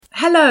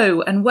Hello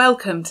and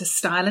welcome to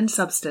Style and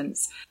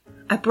Substance,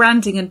 a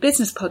branding and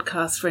business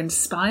podcast for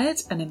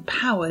inspired and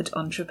empowered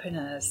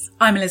entrepreneurs.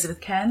 I'm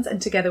Elizabeth Cairns,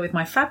 and together with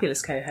my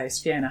fabulous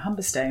co-host Fiona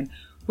Humberstone,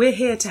 we're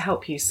here to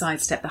help you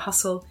sidestep the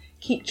hustle,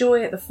 keep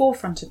joy at the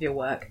forefront of your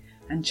work,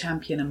 and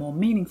champion a more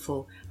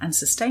meaningful and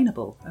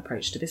sustainable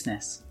approach to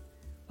business.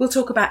 We'll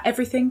talk about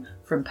everything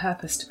from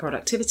purpose to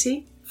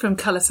productivity, from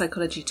colour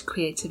psychology to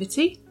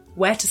creativity,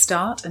 where to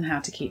start and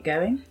how to keep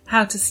going,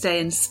 how to stay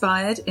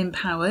inspired,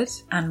 empowered,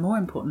 and more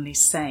importantly,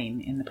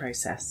 sane in the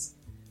process.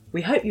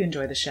 We hope you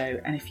enjoy the show,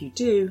 and if you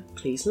do,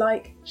 please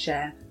like,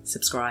 share,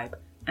 subscribe,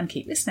 and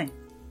keep listening.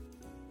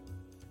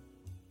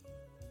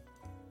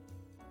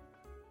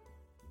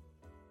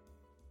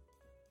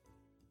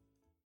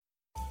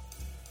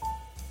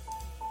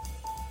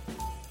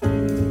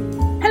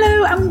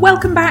 Hello and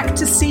welcome back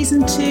to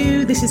Season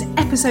 2. This is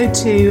Episode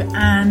 2,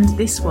 and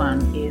this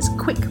one is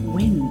Quick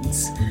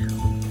Wins.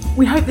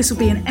 We hope this will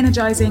be an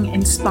energising,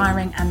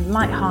 inspiring and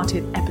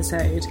light-hearted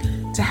episode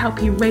to help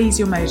you raise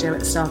your mojo at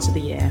the start of the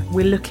year.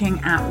 We're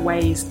looking at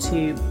ways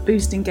to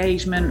boost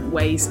engagement,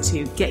 ways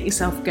to get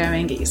yourself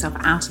going, get yourself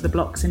out of the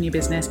blocks in your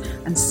business,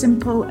 and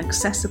simple,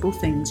 accessible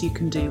things you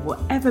can do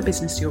whatever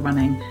business you're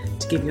running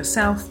to give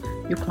yourself,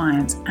 your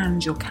clients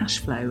and your cash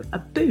flow a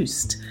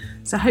boost.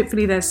 So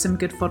hopefully there's some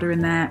good fodder in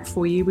there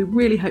for you. We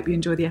really hope you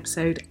enjoy the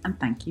episode and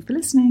thank you for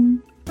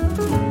listening.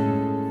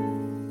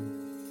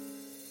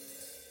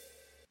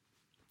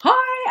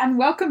 And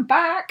welcome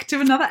back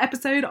to another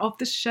episode of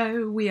the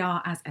show. We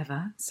are, as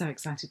ever, so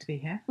excited to be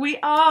here. We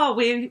are.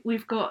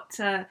 We've got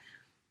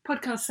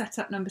podcast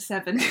setup number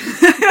 7.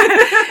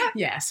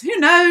 Yes, who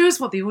knows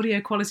what the audio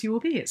quality will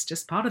be? It's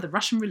just part of the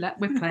Russian roulette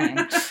we're playing.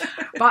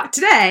 But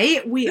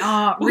today we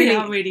are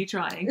really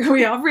trying.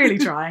 We are really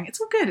trying.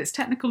 It's all good. It's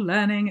technical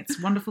learning. It's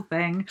a wonderful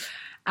thing.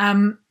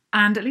 And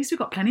at least we've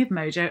got plenty of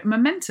mojo and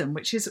momentum,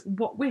 which is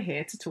what we're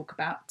here to talk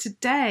about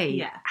today.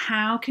 Yeah.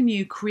 How can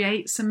you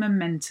create some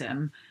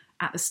momentum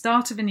at the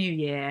start of a new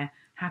year?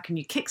 How can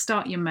you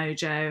kickstart your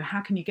mojo?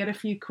 How can you get a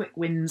few quick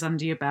wins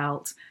under your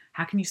belt?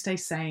 How can you stay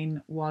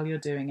sane while you're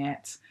doing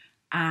it?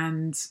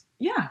 And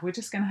yeah, we're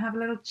just going to have a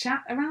little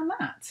chat around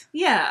that.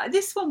 Yeah,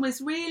 this one was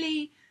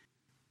really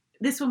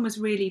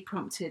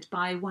prompted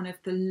by one of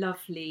the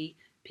lovely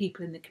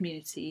people in the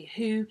community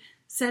who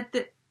said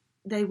that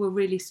they were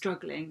really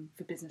struggling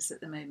for business at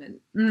the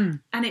moment.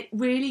 And it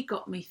really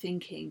got me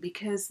thinking,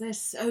 because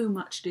there's so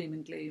much doom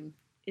and gloom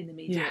in the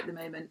media at the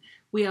moment.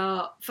 We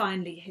are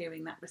finally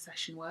hearing that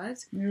recession word.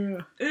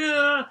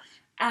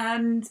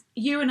 And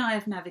you and I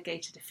have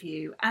navigated a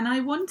few. And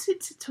I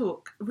wanted to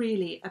talk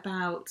really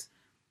about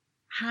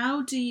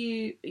how do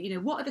you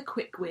what are the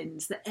quick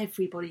wins that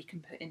everybody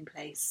can put in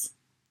place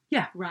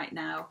right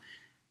now?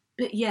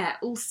 But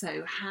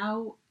also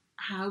how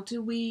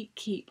do we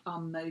keep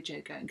our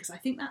mojo going? Because I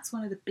think that's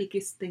one of the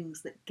biggest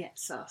things that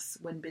gets us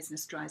when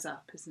business dries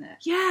up, isn't it?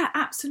 Yeah,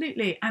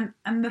 absolutely. And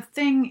the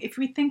thing, if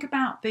we think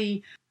about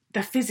the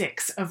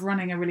physics of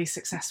running a really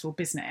successful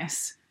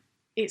business,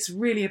 it's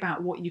really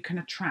about what you can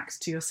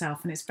attract to yourself.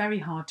 And it's very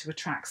hard to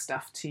attract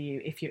stuff to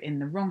you if you're in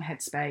the wrong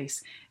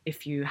headspace,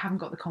 if you haven't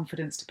got the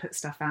confidence to put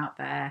stuff out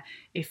there,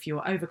 if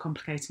you're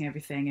overcomplicating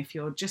everything, if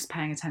you're just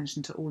paying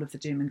attention to all of the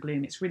doom and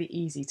gloom. It's really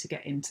easy to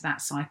get into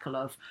that cycle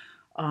of,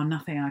 oh,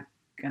 nothing I'm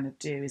going to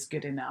do is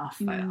good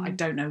enough. I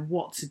don't know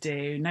what to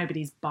do.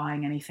 Nobody's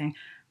buying anything.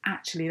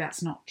 Actually,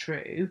 that's not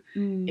true.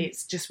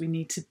 It's just we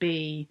need to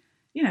be,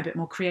 a bit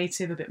more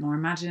creative, a bit more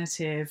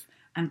imaginative,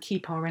 and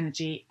keep our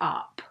energy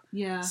up.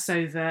 Yeah.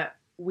 So that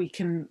we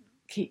can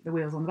keep the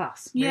wheels on the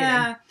bus. Really.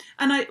 Yeah.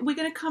 And we're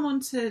going to come on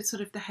to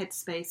sort of the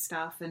headspace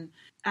stuff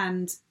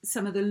and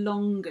some of the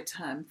longer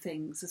term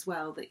things as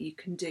well that you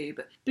can do.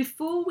 But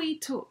before we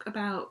talk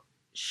about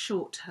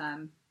short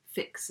term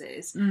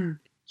fixes,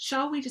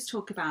 shall we just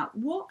talk about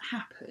what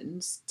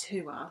happens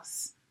to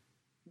us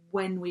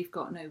when we've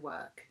got no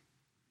work?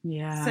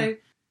 Yeah. So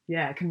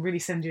yeah, it can really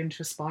send you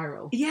into a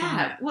spiral.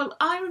 Yeah. Well,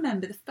 I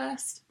remember the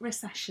first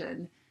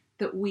recession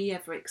that we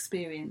ever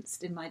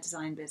experienced in my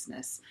design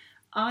business.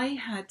 I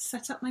had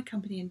set up my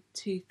company in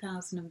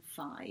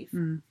 2005.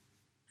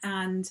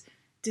 And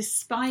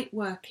despite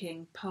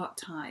working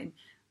part-time,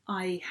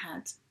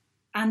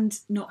 and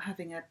not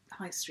having a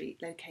high street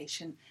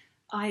location,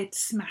 I had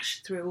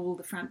smashed through all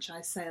the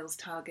franchise sales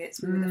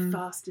targets. We were the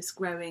fastest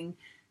growing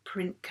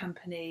print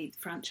company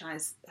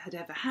franchise had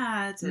ever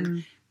had.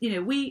 And,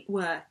 we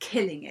were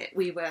killing it.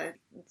 We were,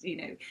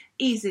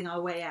 easing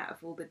our way out of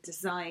all the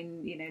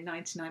design,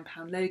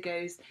 £99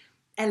 logos,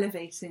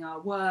 elevating our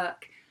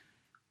work.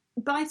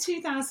 By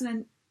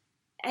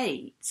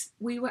 2008,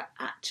 we were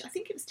I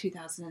think it was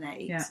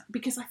 2008,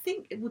 because I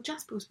think,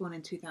 Jasper was born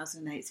in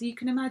 2008. So you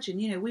can imagine,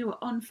 we were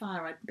on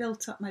fire. I'd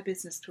built up my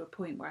business to a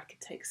point where I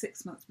could take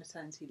 6 months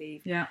maternity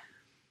leave. Yeah.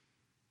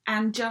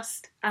 And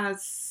just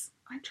as,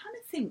 I'm trying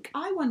to think,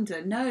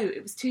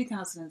 it was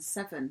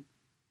 2007.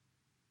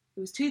 It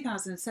was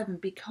 2007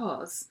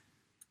 because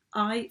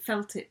I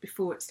felt it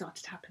before it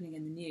started happening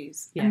in the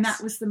news. Yes. And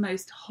that was the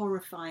most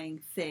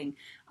horrifying thing.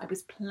 I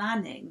was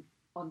planning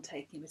on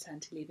taking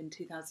maternity leave in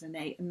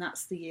 2008, and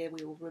that's the year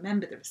we all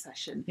remember the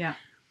recession. Yeah.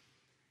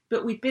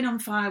 But we'd been on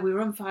fire, we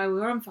were on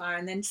fire,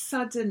 and then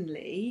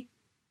suddenly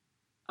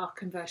our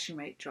conversion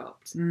rate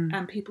dropped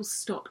and people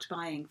stopped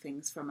buying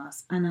things from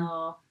us and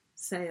our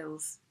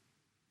sales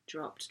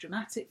dropped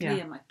dramatically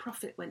and my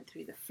profit went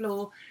through the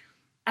floor.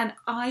 And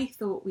I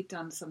thought we'd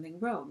done something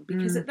wrong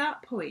because at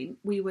that point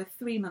we were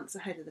 3 months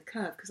ahead of the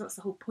curve, because that's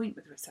the whole point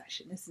with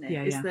recession, isn't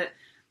it? Is that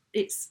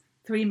it's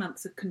 3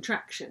 months of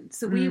contraction.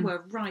 So we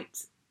were right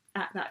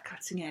at that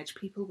cutting edge.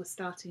 People were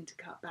starting to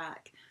cut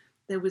back.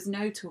 There was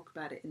no talk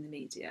about it in the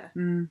media,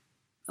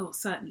 or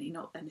certainly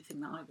not anything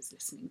that I was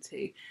listening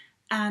to.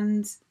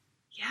 And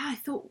yeah, I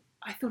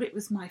thought it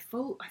was my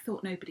fault. I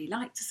thought nobody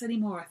liked us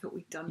anymore. I thought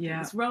we'd done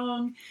things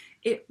wrong.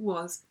 It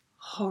was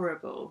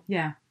horrible.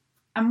 Yeah.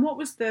 And what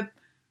was the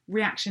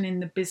reaction in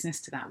the business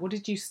to that? What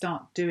did you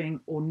start doing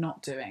or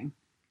not doing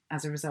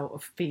as a result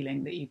of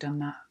feeling that you'd done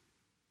that,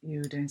 you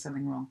were doing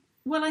something wrong?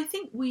 Well, I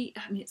think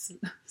it's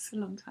a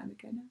long time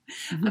ago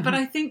now, but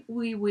I think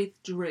we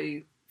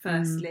withdrew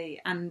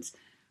firstly and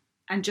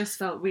just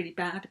felt really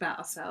bad about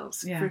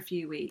ourselves for a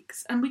few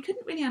weeks. And we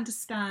couldn't really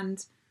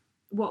understand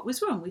what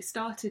was wrong. We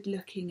started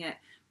looking at,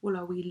 well,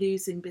 are we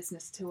losing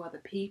business to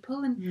other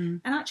people? And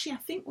actually, I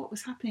think what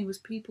was happening was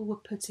people were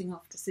putting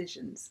off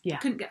decisions. Yeah.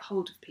 Couldn't get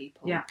hold of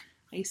people. Yeah.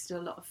 I used to do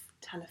a lot of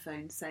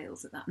telephone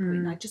sales at that point.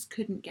 And I just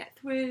couldn't get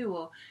through,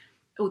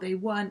 or they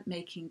weren't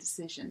making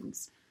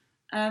decisions.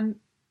 And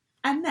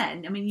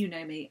then, I mean, you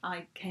know me,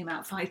 I came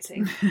out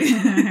fighting.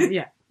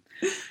 Yeah.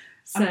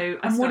 So,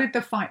 and what did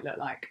the fight look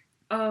like?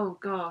 Oh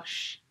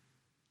gosh,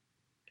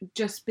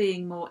 just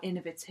being more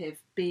innovative.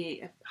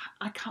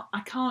 I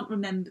can't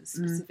remember the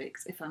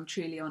specifics if I'm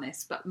truly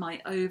honest, but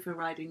my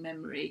overriding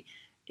memory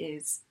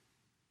is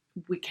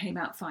we came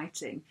out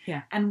fighting.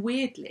 Yeah. And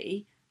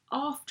weirdly,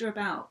 after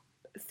about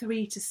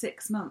 3 to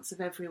 6 months of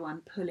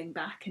everyone pulling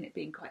back and it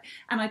being quite,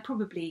 and I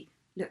probably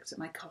looked at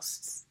my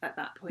costs at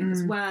that point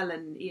as well,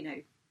 and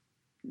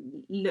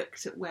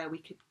looked at where we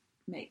could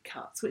make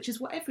cuts, which is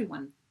what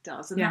everyone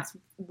does, and that's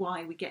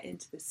why we get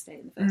into this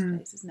state in the first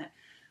place, isn't it?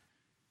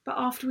 But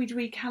after we'd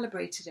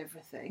recalibrated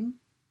everything,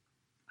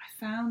 I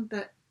found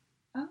that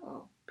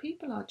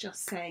people are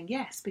just saying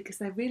yes because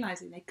they're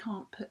realising they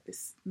can't put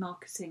this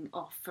marketing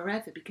off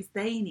forever because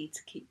they need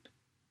to keep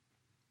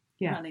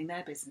running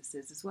their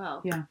businesses as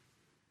well. Yeah.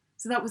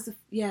 So that was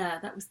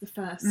the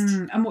first.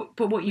 And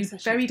what you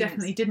very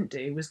definitely didn't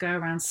do was go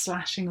around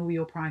slashing all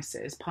your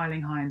prices,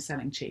 piling high and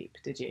selling cheap,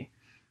 did you?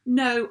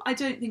 No, I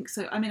don't think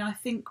so. I mean, I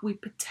think we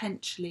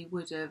potentially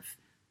would have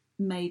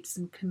made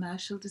some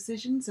commercial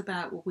decisions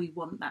about, well, we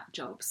want that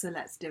job, so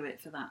let's do it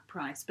for that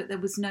price. But there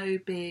was no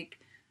big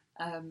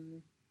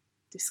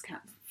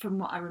discount. From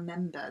what I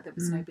remember, there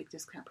was no big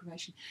discount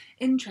promotion.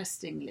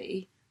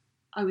 Interestingly,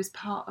 I was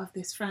part of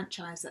this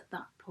franchise at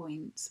that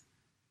point,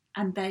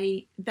 and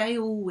they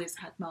always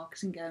had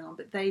marketing going on,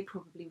 but they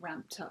probably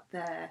ramped up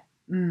their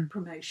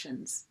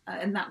promotions.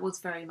 And that was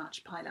very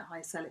much pilot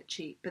high, sell it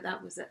cheap, but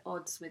that was at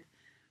odds with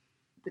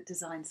the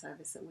design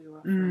service that we were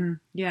offering.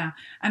 Yeah.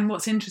 And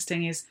what's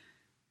interesting is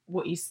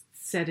what you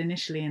said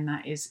initially in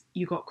that is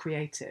you got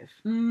creative.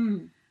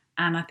 And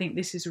I think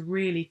this is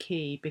really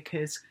key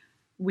because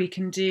we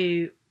can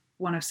do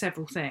one of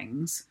several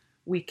things.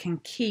 We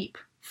can keep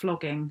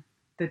flogging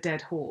the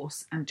dead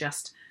horse and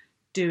just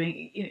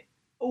doing,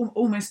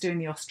 almost doing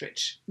the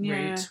ostrich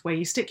route where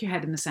you stick your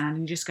head in the sand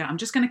and you just go, I'm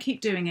just going to keep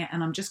doing it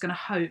and I'm just going to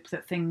hope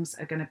that things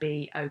are going to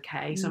be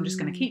okay. So I'm just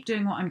going to keep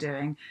doing what I'm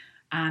doing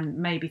and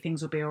maybe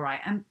things will be all right.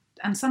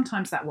 And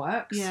sometimes that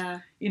works. Yeah.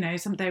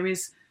 There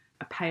is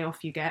a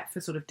payoff you get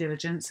for sort of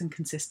diligence and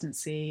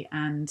consistency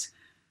and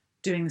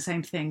doing the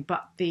same thing.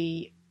 But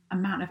the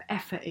amount of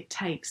effort it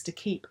takes to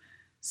keep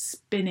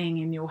spinning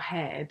in your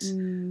head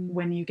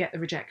when you get the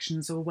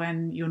rejections or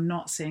when you're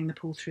not seeing the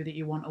pull through that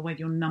you want or when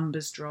your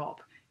numbers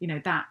drop,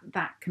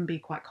 that can be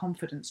quite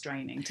confidence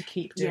draining to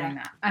keep doing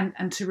that.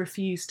 And to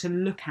refuse to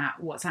look at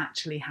what's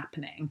actually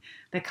happening.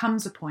 There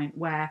comes a point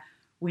where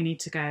we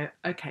need to go,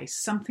 okay,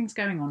 something's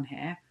going on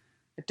here.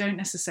 I don't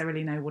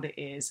necessarily know what it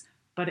is,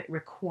 but it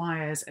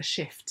requires a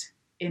shift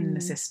in the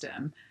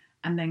system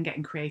and then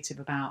getting creative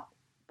about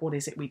what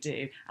is it we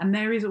do. And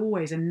there is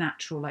always a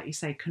natural, like you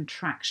say,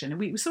 contraction. And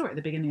we saw it at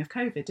the beginning of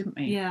COVID, didn't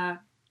we? Yeah.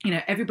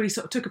 Everybody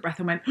sort of took a breath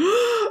and went,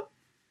 oh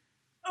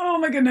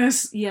my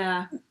goodness.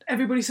 Yeah.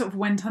 Everybody sort of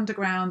went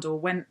underground or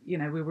went, we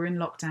were in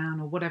lockdown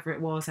or whatever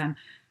it was.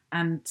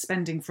 And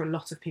spending for a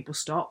lot of people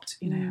stopped.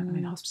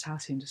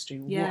 Hospitality industry,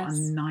 what a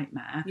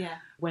nightmare. Yeah.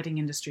 Wedding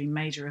industry,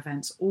 major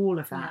events, all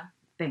of that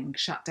thing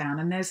shut down.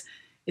 And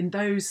in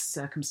those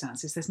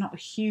circumstances, there's not a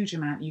huge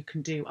amount you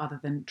can do other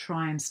than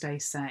try and stay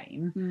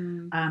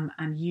sane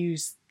and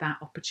use that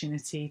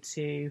opportunity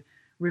to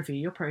review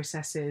your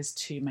processes,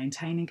 to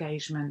maintain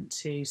engagement,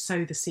 to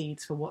sow the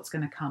seeds for what's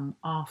going to come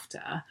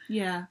after.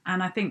 Yeah.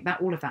 And I think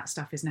that all of that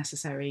stuff is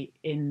necessary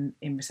in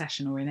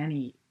recession or in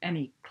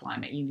any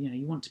climate.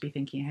 You want to be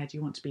thinking ahead.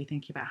 You want to be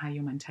thinking about how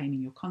you're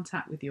maintaining your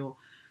contact with your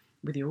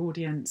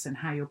audience and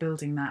how you're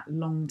building that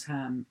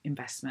long-term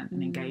investment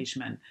and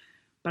engagement.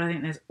 But I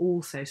think there's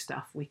also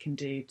stuff we can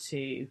do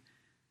to,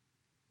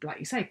 like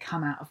you say,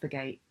 come out of the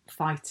gate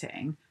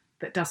fighting,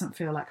 that doesn't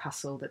feel like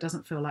hustle, that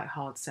doesn't feel like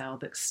hard sell,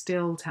 that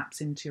still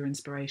taps into your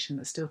inspiration,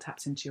 that still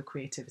taps into your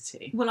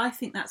creativity. Well, I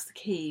think that's the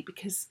key,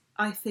 because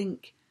I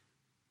think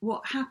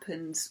what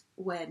happens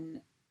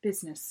when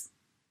business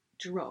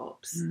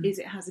drops is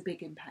it has a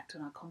big impact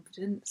on our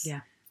confidence.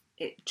 Yeah.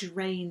 It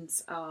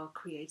drains our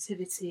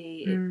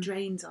creativity. It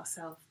drains our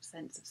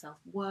sense of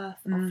self-worth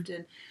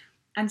often.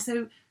 And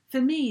so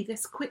for me,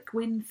 this quick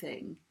win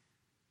thing,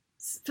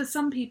 for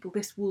some people,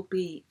 this will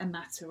be a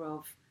matter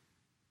of,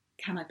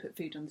 can I put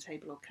food on the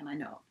table or can I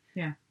not?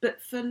 Yeah.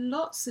 But for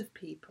lots of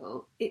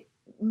people, it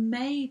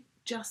may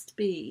just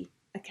be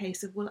a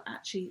case of, well,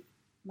 actually,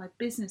 my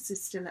business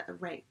is still at a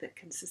rate that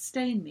can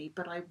sustain me,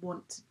 but I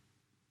want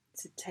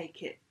to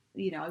take it,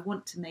 I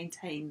want to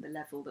maintain the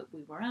level that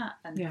we were at.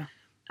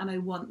 And I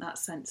want that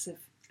sense of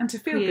and to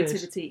feel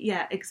creativity. Good.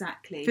 Yeah,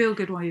 exactly. Feel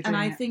good while you're doing it.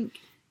 And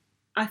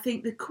I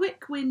think the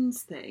quick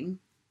wins thing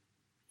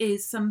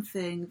is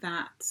something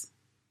that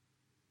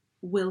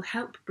will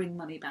help bring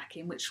money back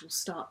in, which will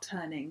start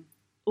turning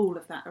all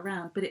of that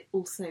around. But it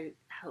also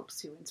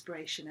helps your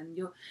inspiration and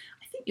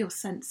your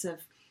sense of,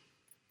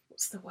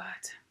 what's the word?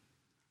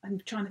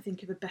 I'm trying to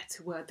think of a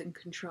better word than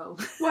control.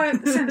 Well,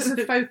 the sense of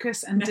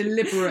focus and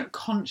deliberate,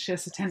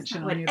 conscious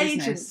attention on your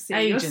business.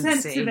 Agency. Your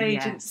sense of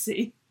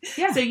agency.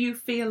 Yeah. So you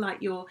feel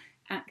like you're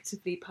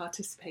actively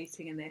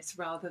participating in this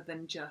rather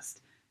than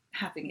just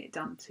having it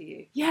done to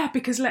you. Yeah,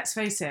 because let's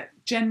face it,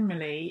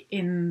 generally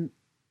in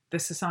the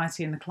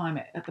society and the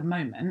climate at the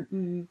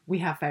moment, we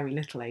have very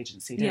little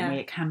agency, don't we?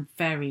 It can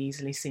very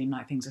easily seem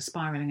like things are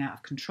spiralling out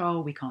of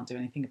control. We can't do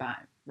anything about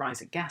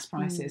rising gas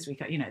prices. We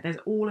can, there's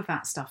all of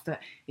that stuff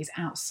that is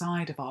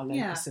outside of our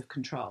locus of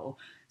control.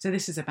 So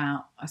this is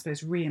about, I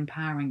suppose,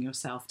 re-empowering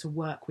yourself to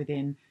work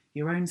within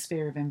your own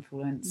sphere of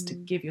influence, to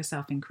give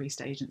yourself increased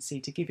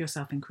agency, to give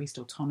yourself increased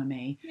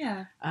autonomy,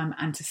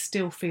 and to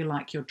still feel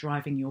like you're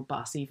driving your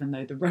bus, even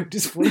though the road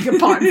is falling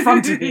apart in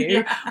front of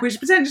you, which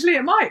potentially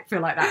it might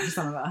feel like that for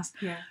some of us.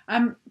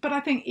 But I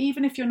think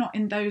even if you're not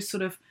in those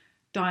sort of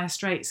dire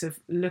straits of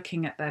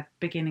looking at the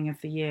beginning of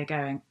the year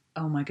going,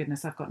 oh my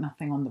goodness, I've got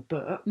nothing on the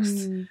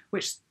books,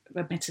 which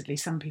admittedly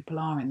some people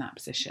are in that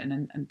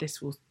position, and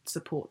this will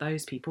support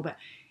those people. But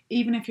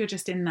even if you're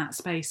just in that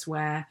space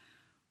where,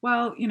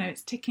 well,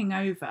 it's ticking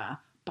over,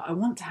 but I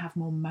want to have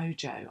more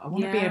mojo. I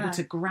want to be able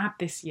to grab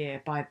this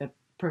year by the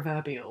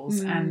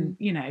proverbials and,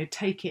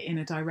 take it in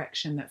a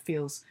direction that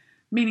feels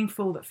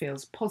meaningful, that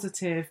feels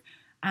positive,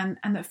 and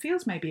that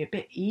feels maybe a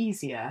bit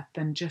easier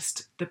than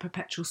just the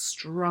perpetual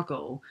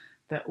struggle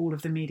that all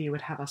of the media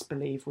would have us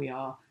believe we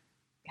are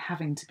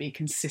having to be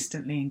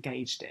consistently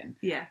engaged in.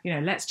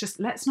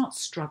 Let's not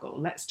struggle.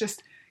 Let's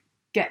just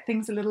get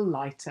things a little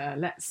lighter.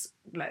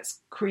 Let's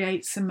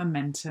create some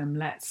momentum.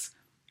 Let's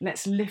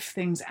lift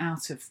things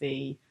out of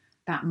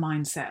that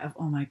mindset of,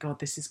 oh my God,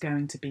 this is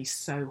going to be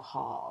so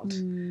hard.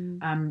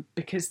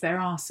 Because there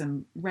are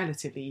some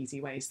relatively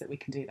easy ways that we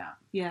can do that.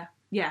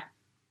 Yeah.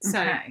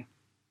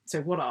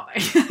 So what are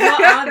they?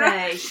 What are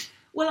they?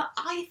 Well,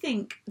 I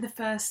think the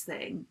first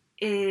thing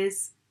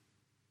is,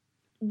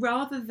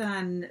 rather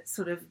than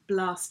sort of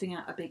blasting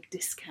out a big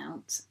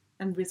discount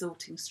and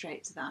resorting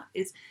straight to that,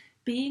 is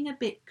being a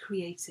bit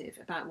creative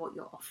about what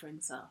your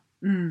offerings are.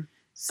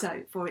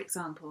 So, for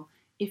example,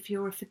 if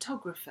you're a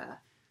photographer,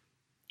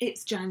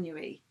 it's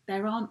January.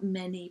 There aren't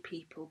many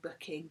people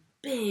booking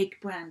big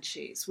brand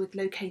shoots with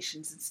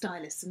locations and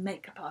stylists and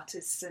makeup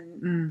artists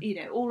and,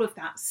 all of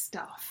that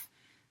stuff.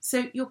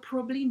 So you're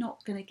probably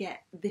not going to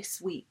get this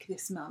week,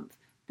 this month,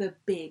 the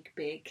big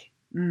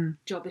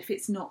job if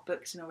it's not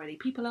booked in already.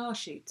 People are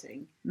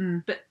shooting,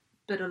 but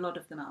a lot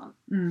of them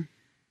aren't.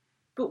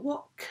 But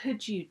what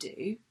could you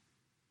do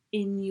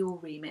in your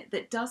remit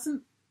that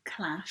doesn't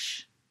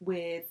clash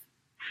with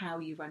how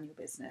you run your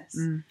business?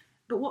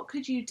 But what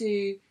could you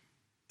do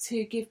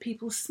to give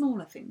people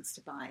smaller things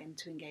to buy and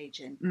to engage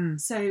in?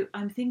 So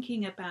I'm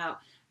thinking about,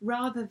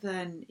 rather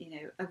than,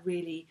 a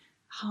really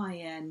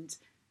high-end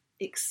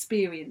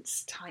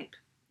experience type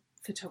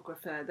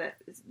photographer that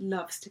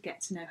loves to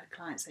get to know her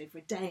clients over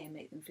a day and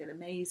make them feel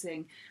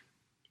amazing,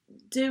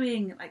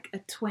 doing like a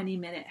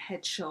 20-minute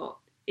headshot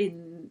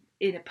in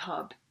a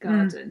pub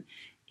garden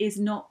is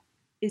not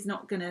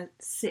going to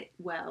sit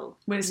well.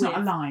 Well, it's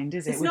not aligned,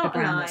 is it, with the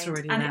brand that's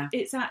already there? And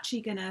it's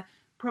actually going to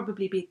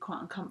probably be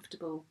quite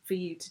uncomfortable for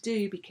you to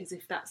do, because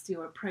if that's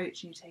your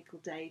approach and you take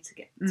all day to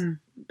get to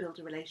build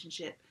a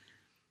relationship,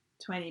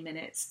 20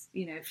 minutes,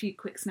 a few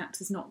quick snaps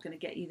is not going to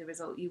get you the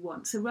result you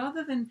want. So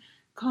rather than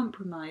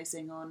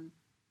compromising on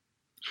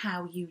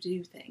how you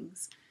do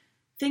things,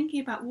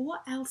 thinking about, well,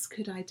 what else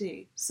could I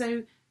do?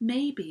 So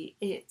maybe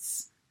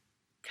it's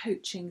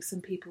coaching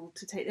some people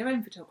to take their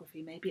own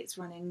photography. Maybe it's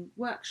running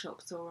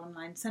workshops or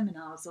online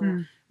seminars,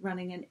 or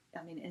running an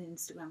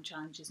Instagram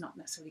challenge is not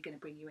necessarily going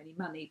to bring you any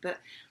money, but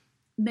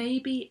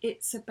maybe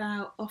it's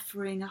about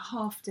offering a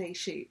half-day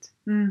shoot.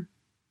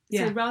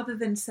 So rather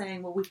than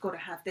saying, well, we've got to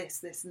have this,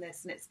 this and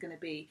this, and it's going to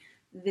be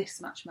this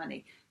much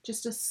money,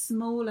 just a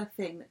smaller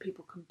thing that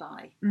people can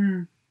buy.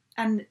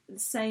 And the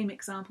same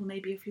example,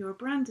 maybe if you're a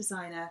brand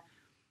designer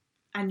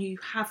and you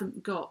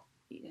haven't got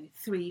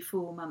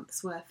 3-4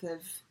 months worth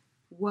of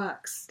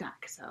work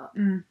stacked up,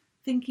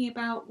 thinking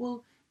about,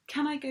 well,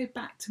 can I go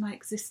back to my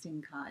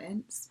existing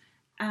clients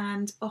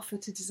and offer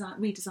to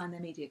redesign their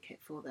media kit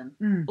for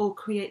them, or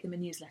create them a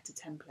newsletter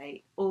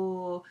template,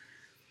 or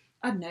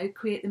I don't know,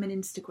 create them an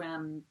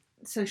Instagram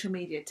social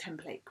media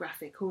template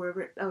graphic,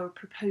 or a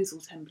proposal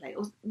template,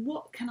 or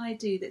what can I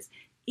do that's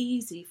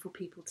easy for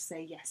people to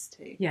say yes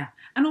to? Yeah,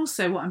 and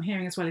also what I'm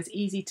hearing as well is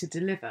easy to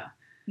deliver.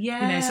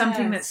 Yeah,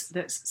 Something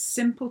that's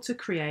simple to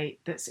create,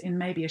 that's in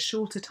maybe a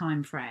shorter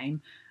time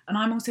frame. And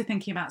I'm also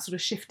thinking about sort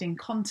of shifting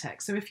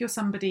context. So if you're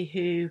somebody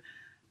who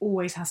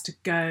always has to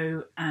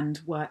go and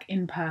work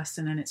in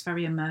person and it's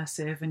very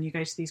immersive and you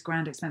go to these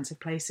grand expensive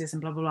places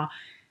and blah blah blah,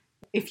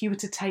 if you were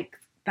to take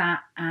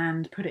that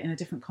and put it in a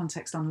different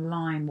context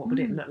online, what would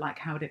it look like?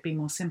 How would it be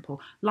more simple?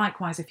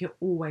 Likewise, if you're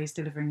always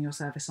delivering your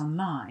service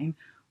online,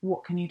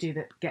 what can you do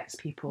that gets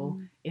people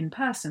in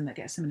person, that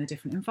gets them in a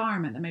different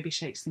environment, that maybe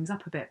shakes things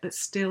up a bit, but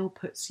still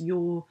puts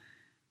your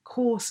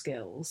core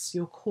skills,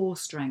 your core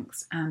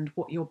strengths, and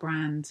what your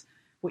brand,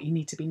 what you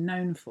need to be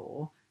known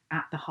for,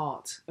 at the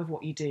heart of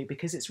what you do?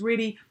 Because it's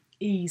really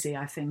easy,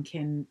 I think,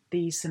 in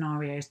these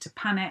scenarios to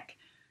panic,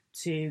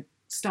 to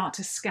start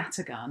to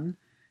scattergun,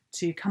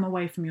 to come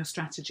away from your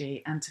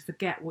strategy and to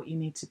forget what you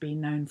need to be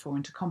known for,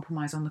 and to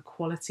compromise on the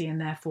quality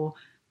and therefore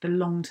the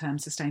long-term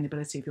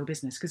sustainability of your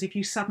business. Because if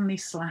you suddenly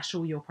slash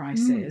all your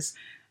prices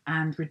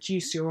and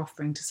reduce your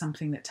offering to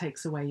something that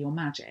takes away your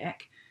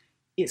magic,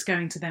 it's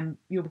going to then,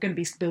 you're going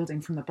to be building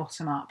from the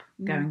bottom up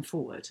going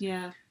forward.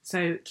 Yeah.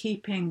 So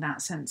keeping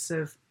that sense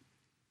of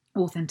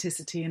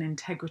authenticity and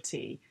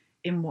integrity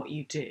in what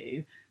you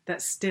do,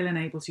 that still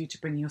enables you to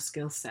bring your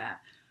skill set.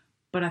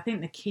 But I think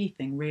the key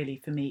thing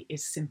really for me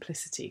is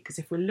simplicity, because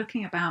if we're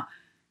looking about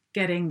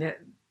getting the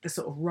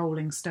sort of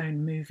rolling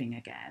stone moving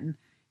again,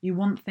 you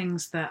want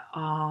things that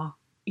are,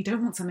 you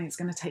don't want something that's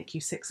going to take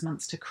you 6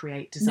 months to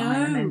create,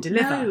 design and then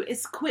deliver. No,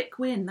 it's quick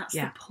win. That's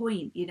the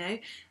point, And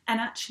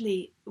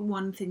actually,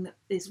 one thing that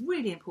is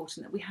really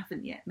important that we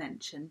haven't yet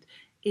mentioned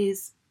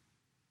is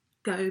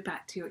go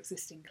back to your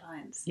existing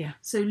clients. Yeah.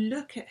 So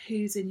look at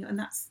who's in your, and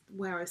that's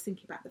where I was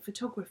thinking about the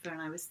photographer,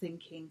 and I was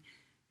thinking,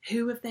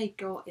 who have they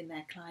got in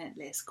their client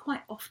list?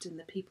 Quite often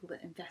the people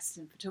that invest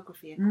in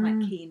photography are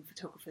quite keen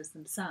photographers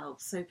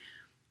themselves. So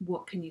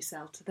what can you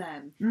sell to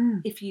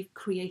them? If you've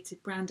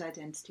created brand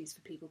identities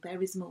for people,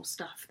 there is more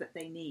stuff that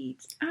they need.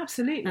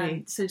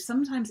 Absolutely. So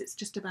sometimes it's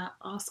just about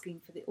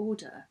asking for the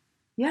order.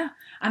 Yeah.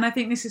 And I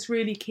think this is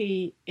really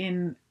key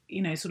in,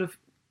 sort of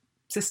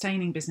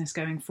sustaining business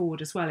going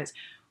forward as well. It's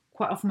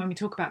quite often when we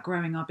talk about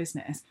growing our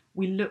business,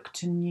 we look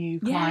to new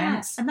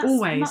clients. And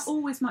that's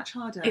always much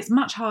harder. It's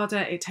much harder.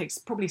 It takes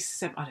probably,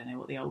 I don't know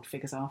what the old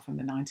figures are from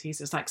the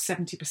 90s. It's like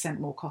 70%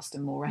 more cost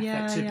and more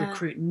effort to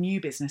recruit new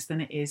business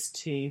than it is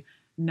to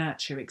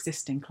nurture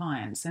existing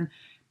clients. And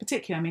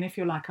particularly, if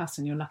you're like us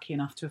and you're lucky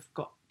enough to have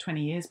got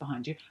 20 years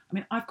behind you,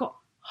 I've got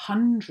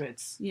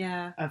hundreds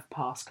of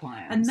past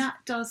clients. And that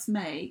does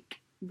make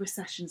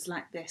recessions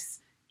like this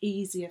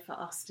easier for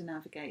us to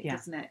navigate,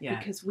 doesn't it? Yeah.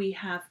 Because we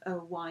have a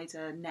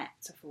wider net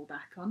to fall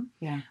back on.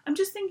 Yeah. I'm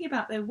just thinking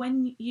about, though,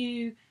 when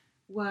you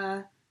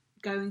were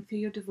going through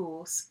your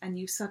divorce and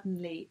you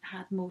suddenly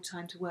had more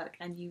time to work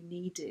and you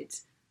needed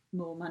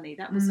more money.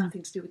 That was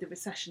nothing to do with the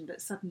recession, but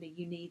suddenly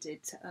you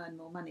needed to earn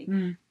more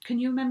money. Can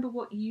you remember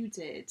what you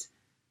did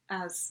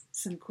as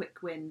some quick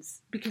wins?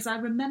 Because I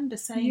remember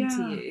saying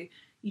to you,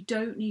 you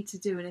don't need to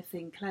do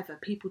anything clever.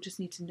 People just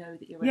need to know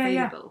that you're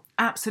available.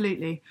 Yeah,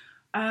 absolutely.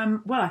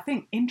 Well, I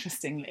think,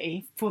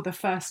 interestingly, for the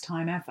first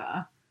time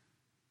ever,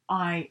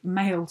 I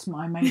mailed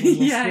my mailing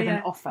list with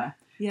an offer.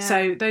 Yeah.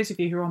 So those of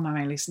you who are on my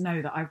mailing list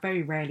know that I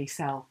very rarely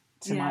sell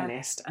to my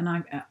list, and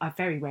I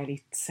very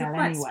rarely sell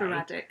anyway.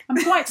 Sporadic.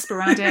 I'm quite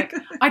sporadic.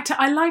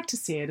 I like to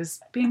see it as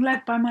being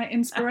led by my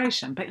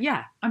inspiration, but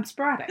I'm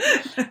sporadic.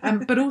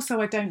 But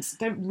also I don't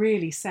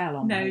really sell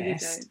on my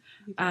list.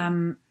 You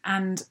don't.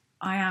 And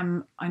I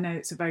know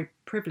it's a very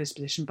privileged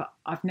position, but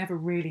I've never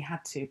really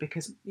had to,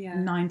 because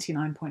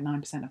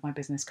 99.9% of my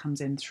business comes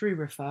in through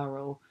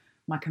referral.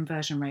 My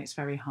conversion rate's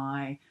very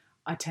high.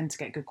 I tend to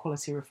get good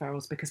quality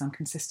referrals because I'm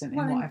consistent in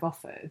what I've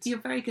offered. You're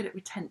very good at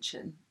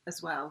retention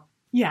as well.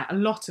 Yeah, a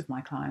lot of my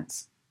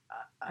clients,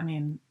 how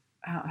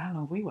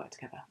long have we worked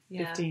together?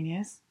 15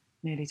 years?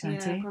 Nearly 20?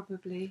 Yeah,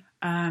 probably.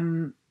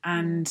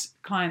 And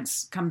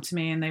clients come to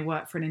me and they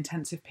work for an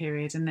intensive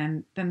period, and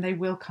then they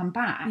will come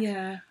back.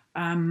 Yeah.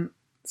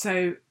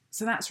 So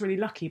that's really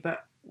lucky.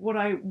 But what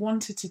I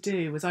wanted to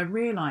do was, I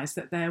realised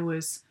that there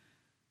was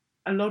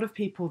a lot of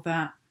people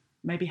that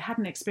maybe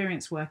hadn't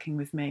experienced working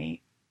with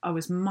me. I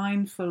was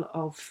mindful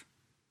of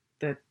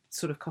the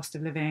sort of cost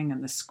of living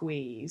and the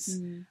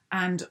squeeze.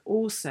 And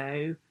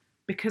also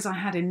because I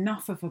had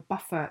enough of a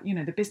buffer,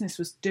 the business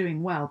was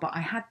doing well, but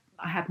I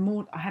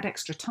had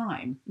extra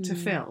time to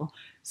fill.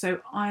 So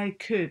I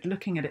could,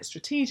 looking at it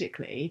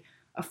strategically,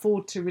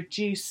 afford to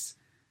reduce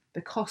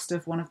the cost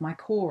of one of my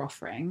core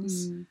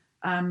offerings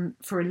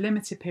for a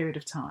limited period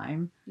of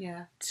time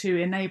to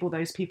enable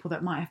those people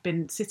that might have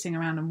been sitting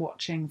around and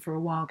watching for a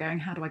while going,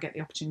 how do I get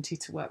the opportunity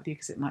to work with you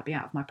because it might be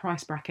out of my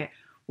price bracket,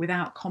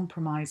 without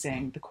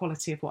compromising the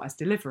quality of what I was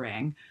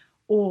delivering,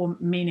 or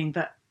meaning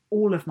that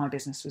all of my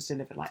business was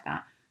delivered like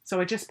that. So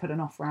I just put an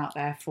offer out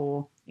there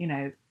for,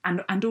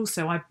 and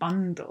also I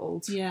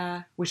bundled,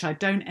 which I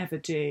don't ever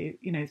do,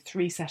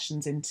 3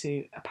 sessions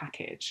into a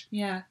package.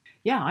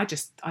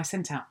 I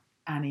sent out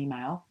an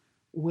email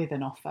with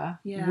an offer,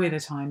 with a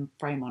time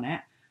frame on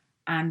it,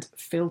 and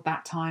filled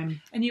that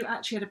time. And you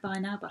actually had a buy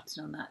now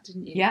button on that,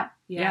 didn't you?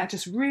 Yeah,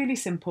 just really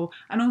simple.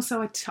 And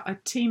also I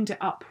teamed it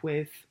up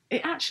with,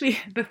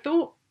 the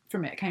thought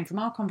from it came from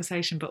our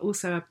conversation, but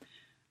also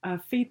a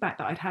feedback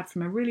that I'd had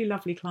from a really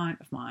lovely client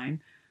of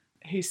mine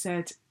who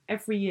said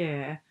every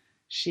year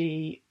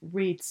she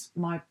reads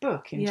my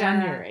book in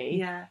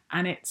January,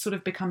 and it sort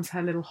of becomes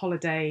her little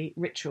holiday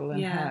ritual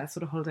and her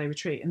sort of holiday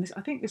retreat. And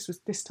I think this was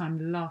this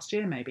time last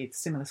year, maybe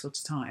similar sort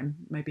of time,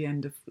 maybe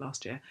end of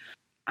last year.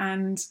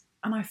 And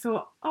I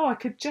thought, I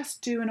could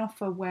just do an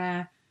offer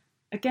where,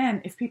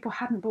 again, if people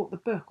hadn't bought the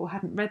book or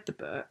hadn't read the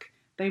book,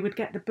 they would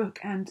get the book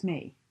and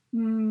me.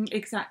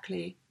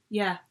 Exactly.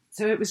 Yeah.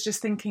 So it was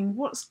just thinking,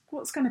 what's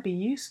going to be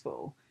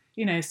useful,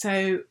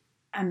 So.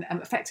 And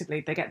effectively,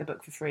 they get the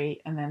book for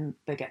free and then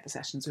they get the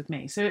sessions with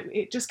me. So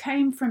it just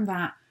came from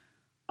that,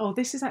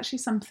 this is actually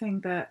something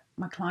that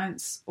my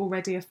clients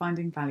already are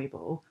finding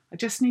valuable. I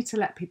just need to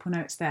let people know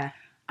it's there.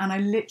 And I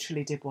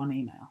literally did one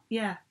email.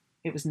 Yeah.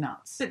 It was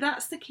nuts. But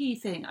that's the key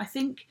thing. I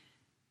think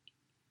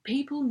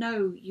people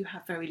know you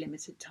have very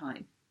limited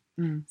time.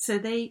 So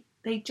they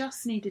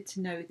just needed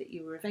to know that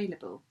you were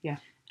available. Yeah.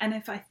 And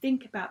if I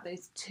think about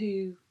those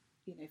two,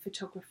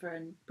 photographer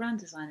and brand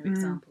designer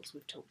examples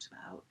we've talked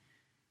about,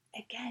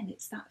 again,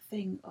 it's that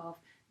thing of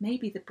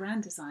maybe the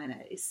brand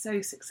designer is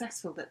so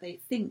successful that they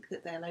think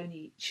that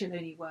she'll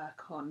only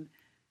work on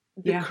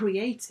the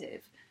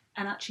creative,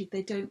 and actually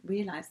they don't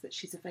realise that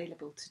she's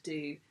available to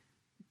do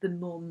the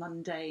more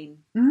mundane.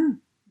 Mundane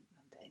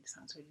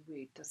sounds really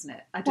rude, doesn't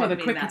it? I don't the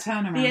mean quicker that.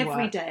 turnaround, the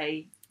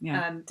everyday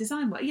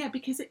design work. Yeah,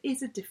 because it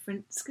is a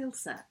different skill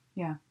set.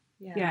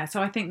 Yeah.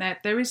 So I think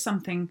that there is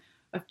something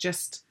of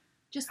just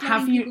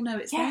letting people know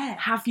it's there.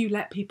 Have you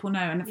let people know?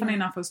 And funny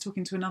enough, I was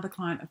talking to another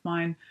client of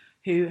mine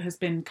who has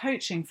been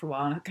coaching for a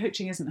while. And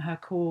coaching isn't her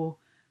core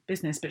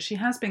business, but she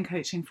has been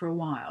coaching for a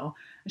while.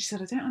 And she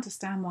said, I don't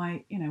understand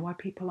why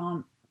people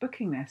aren't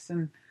booking this.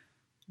 And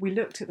we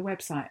looked at the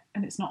website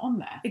and it's not on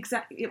there.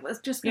 Exactly. It was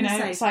just going to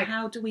say, so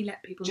how do we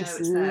let people know it's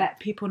there? Just let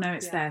people know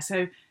it's there.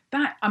 So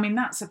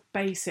that's a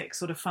basic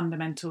sort of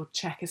fundamental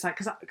check. It's like,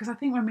 because I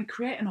think when we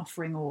create an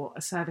offering or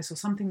a service or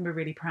something we're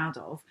really proud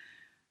of,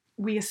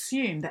 we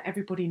assume that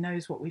everybody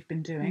knows what we've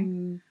been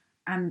doing.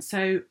 And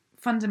so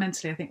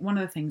fundamentally, I think one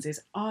of the things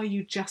is, are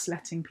you just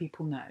letting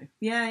people know?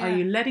 Yeah. Are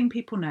you letting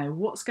people know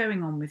what's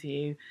going on with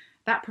you?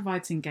 That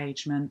provides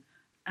engagement,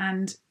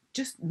 and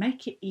just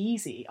make it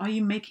easy. Are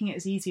you making it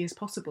as easy as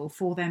possible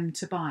for them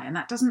to buy? And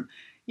that doesn't,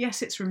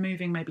 yes, it's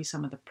removing maybe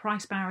some of the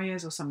price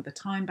barriers or some of the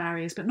time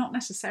barriers, but not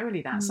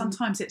necessarily that.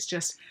 Sometimes it's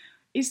just,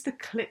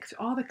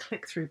 are the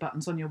click-through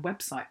buttons on your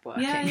website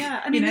working?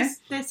 Yeah. I mean,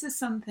 this is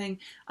something,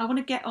 I want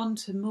to get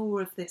onto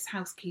more of this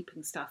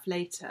housekeeping stuff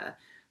later.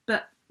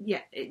 But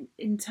yeah,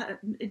 in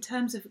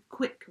terms of a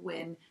quick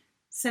win,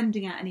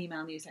 sending out an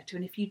email newsletter.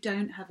 And if you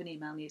don't have an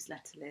email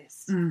newsletter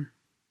list,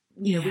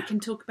 we can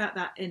talk about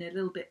that in a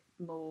little bit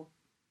more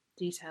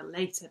detail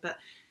later. But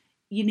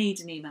you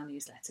need an email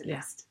newsletter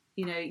list.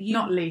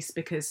 Not least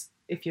because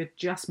if you're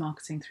just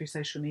marketing through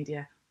social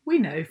media, we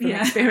know from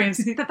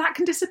experience that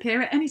can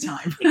disappear at any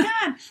time. It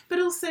can, but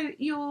also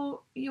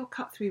your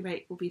cut-through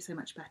rate will be so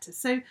much better.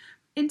 So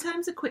in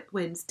terms of quick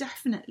wins,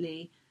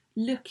 definitely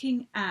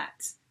looking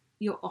at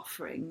your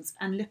offerings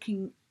and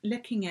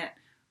looking at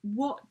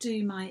what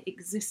do my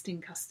existing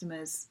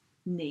customers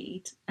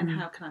need and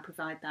how can I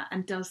provide that,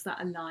 and does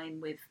that align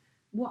with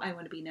what I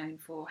want to be known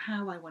for,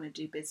 how I want to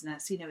do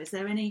business? Is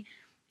there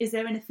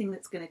anything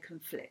that's going to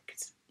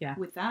conflict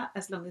with that?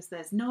 As long as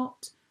there's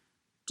not,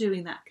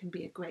 doing that can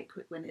be a great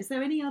quick win. Is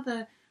there any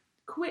other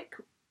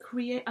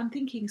I'm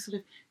thinking sort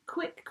of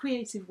quick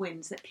creative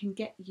wins that can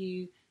get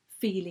you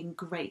feeling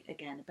great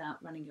again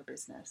about running your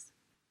business?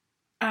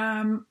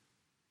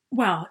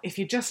 Well, if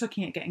you're just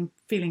looking at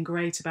feeling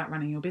great about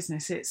running your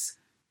business, it's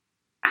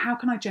how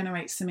can I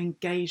generate some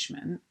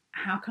engagement?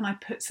 How can I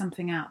put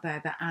something out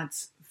there that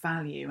adds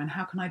value? And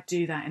how can I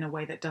do that in a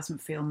way that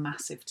doesn't feel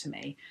massive to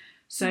me?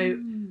 So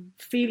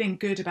feeling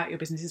good about your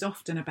business is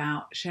often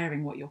about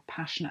sharing what you're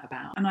passionate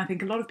about. And I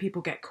think a lot of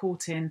people get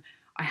caught in,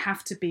 I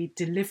have to be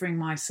delivering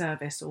my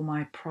service or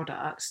my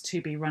products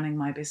to be running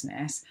my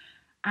business.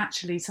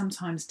 Actually,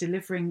 sometimes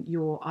delivering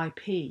your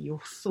IP, your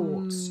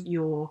thoughts,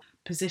 your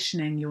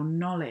positioning, your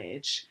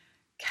knowledge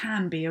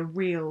can be a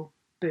real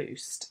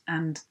boost.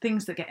 And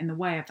things that get in the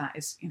way of that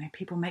is,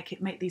 people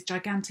make these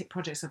gigantic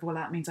projects of, well,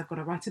 that means I've got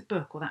to write a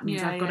book, or that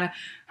means I've got to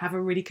have a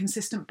really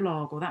consistent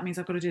blog, or that means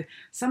I've got to do.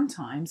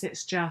 Sometimes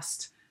it's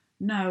just,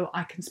 no,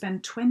 I can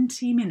spend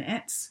 20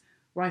 minutes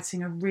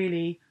writing a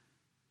really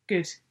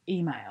good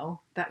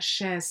email that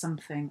shares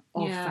something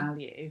of Yeah.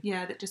 value.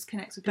 Yeah, that just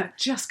connects with people. That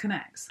just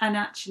connects. And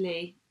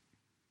actually,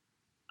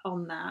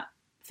 on that,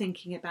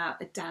 thinking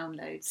about a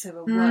download, so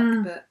a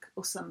workbook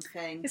or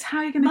something. It's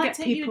how you're going to Might get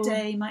take people... you a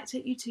day, might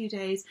take you 2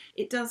 days.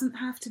 It doesn't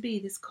have to be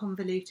this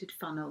convoluted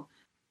funnel.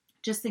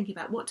 Just thinking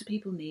about, what do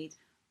people need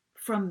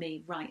from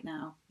me right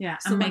now? Yeah,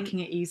 So and making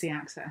it easy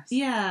access.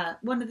 Yeah,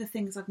 one of the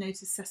things I've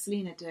noticed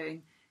Cecilina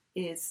doing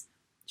is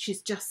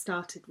she's just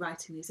started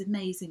writing these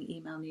amazing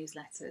email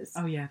newsletters.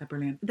 Oh yeah, they're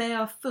brilliant. They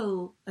are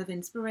full of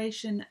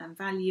inspiration and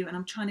value, and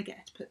I'm trying to get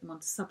her to put them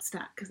onto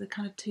Substack because they're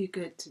kind of too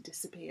good to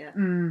disappear.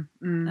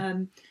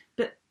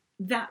 But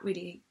that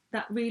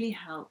really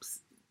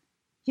helps.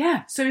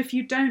 Yeah, so if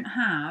you don't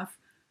have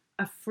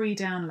a free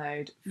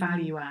download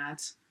value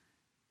add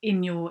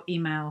in your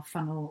email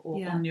funnel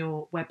or on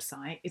your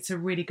website, it's a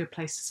really good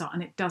place to start.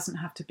 And it doesn't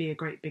have to be a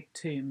great big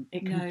tome.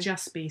 It can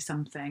just be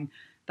something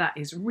that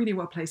is really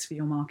well placed for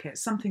your market,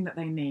 something that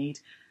they need,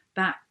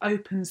 that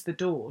opens the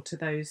door to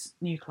those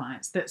new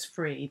clients, that's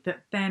free,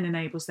 that then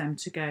enables them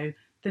to go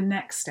the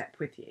next step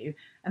with you.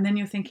 And then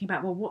you're thinking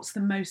about, well, what's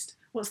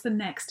the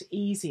next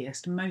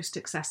easiest, most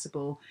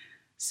accessible,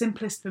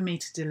 simplest for me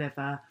to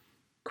deliver,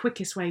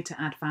 quickest way to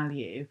add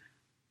value,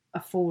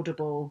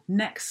 affordable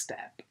next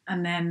step.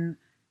 And then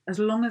as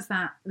long as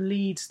that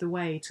leads the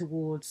way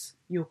towards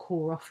your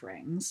core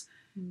offerings,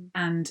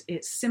 and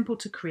it's simple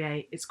to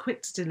create, it's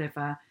quick to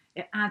deliver,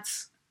 it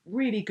adds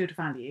really good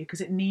value, because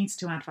it needs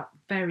to add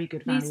very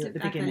good value at the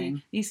beginning.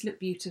 It needs to look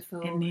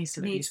beautiful. It needs to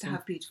look beautiful. To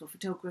have beautiful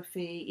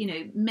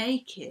photography.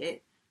 Make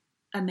it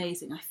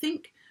amazing. I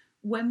think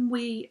when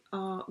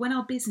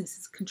our business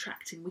is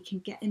contracting, we can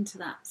get into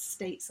that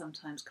state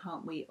sometimes,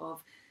 can't we,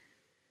 of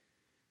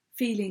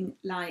feeling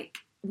like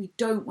we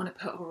don't want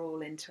to put our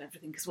all into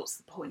everything, because what's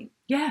the point?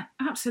 Yeah,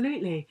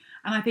 absolutely.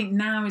 And I think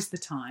now is the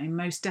time,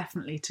 most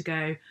definitely, to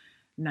go,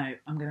 no,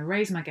 I'm going to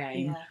raise my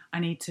game. Yeah. I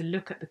need to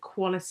look at the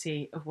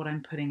quality of what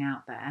I'm putting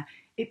out there.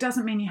 It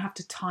doesn't mean you have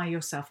to tie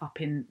yourself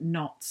up in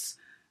knots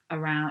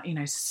around,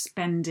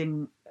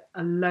 spending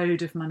a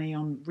load of money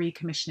on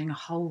recommissioning a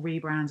whole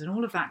rebrand and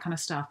all of that kind of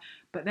stuff.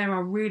 But there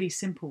are really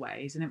simple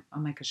ways, and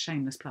I'll make a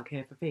shameless plug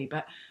here for V,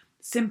 but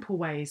simple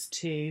ways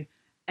to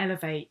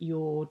elevate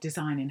your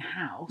design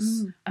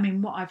in-house. I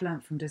mean, what I've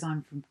learned from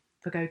design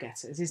for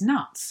go-getters is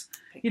nuts.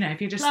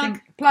 If you just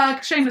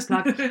shameless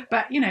plug.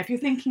 But, if you're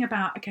thinking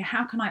about, okay,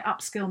 how can I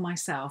upskill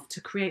myself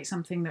to create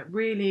something that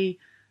really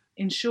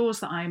ensures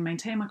that I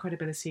maintain my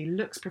credibility,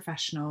 looks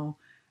professional,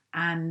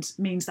 and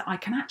means that I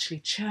can actually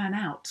churn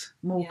out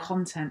more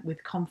content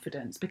with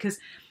confidence, because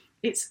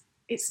it's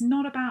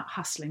not about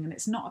hustling, and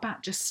it's not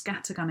about just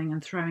scattergunning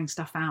and throwing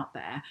stuff out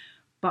there.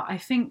 But I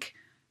think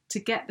to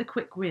get the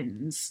quick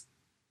wins,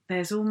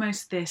 there's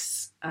almost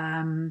this,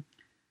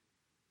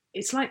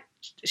 it's like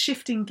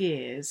shifting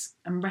gears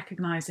and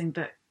recognising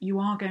that you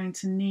are going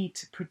to need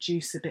to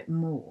produce a bit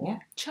more. Yeah.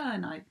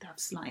 Churn, I have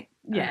slight...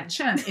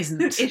 churn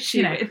isn't,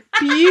 issue.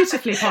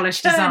 Beautifully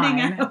polished design.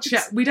 Out.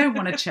 We don't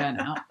want to churn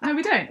out. No,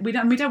 we don't. We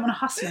don't want to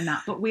hustle in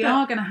that, but we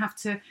are going to have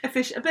to... A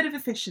bit of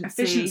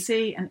efficiency.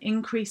 Efficiency and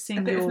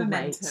increasing your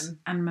rate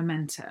and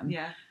momentum.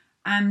 Yeah.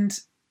 And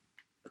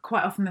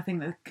quite often the thing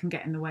that can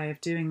get in the way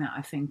of doing that,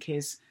 I think,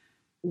 is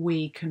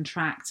we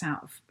contract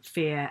out of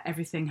fear.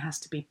 Everything has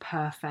to be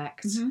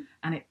perfect,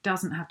 and it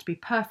doesn't have to be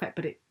perfect,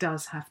 but it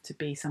does have to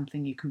be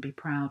something you can be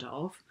proud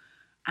of.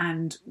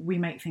 And we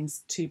make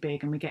things too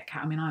big, and we get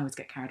I always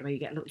get carried away. You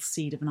get a little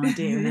seed of an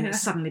idea, and then it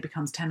suddenly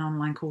becomes 10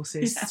 online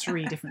courses,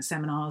 3 different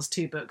seminars,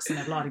 2 books, and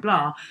a blah blah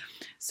blah.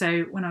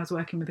 So when I was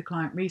working with a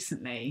client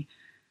recently,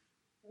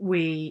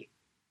 we're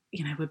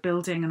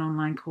building an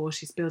online course.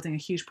 She's building a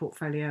huge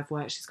portfolio of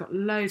work. She's got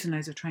loads and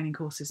loads of training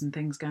courses and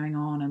things going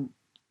on, and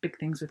big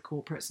things with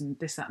corporates and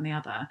this, that and the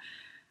other.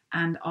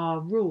 And our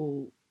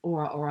rule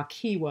or our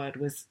keyword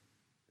was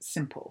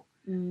simple.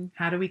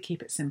 How do we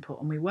keep it simple?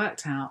 And we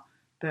worked out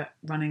that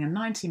running a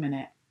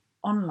 90-minute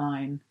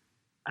online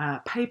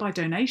pay by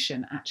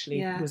donation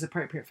actually was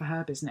appropriate for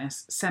her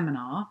business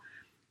seminar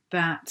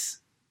that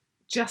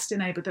just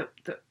enabled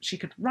that she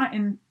could write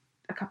in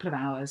a couple of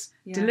hours,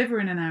 deliver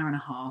in an hour and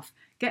a half,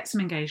 get some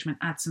engagement,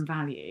 add some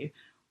value.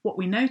 What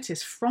we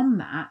noticed from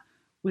that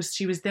was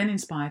she was then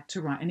inspired to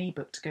write an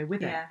ebook to go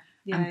with it.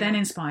 Then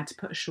inspired to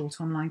put a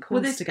short online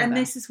course together. And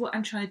this is what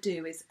I'm trying to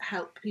do, is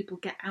help people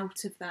get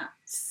out of that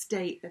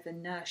state of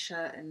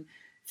inertia and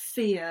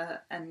fear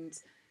and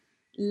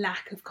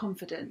lack of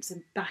confidence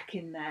and back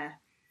in their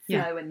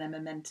flow and their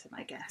momentum,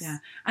 I guess. Yeah,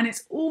 and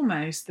it's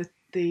almost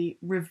the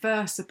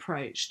reverse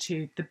approach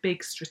to the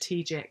big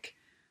strategic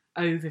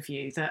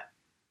overview that,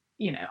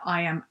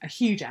 I am a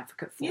huge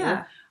advocate for.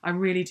 Yeah. I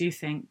really do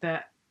think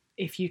that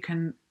if you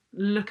can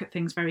look at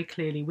things very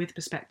clearly with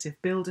perspective,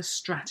 build a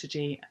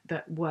strategy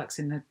that works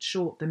in the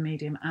short, the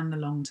medium and the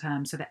long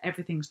term, so that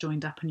everything's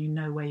joined up and you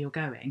know where you're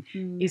going,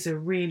 is a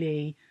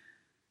really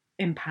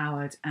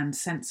empowered and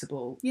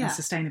sensible and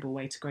sustainable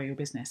way to grow your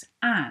business.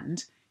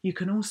 And you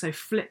can also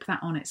flip that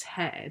on its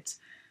head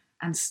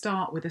and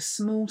start with a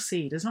small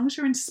seed. As long as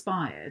you're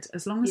inspired,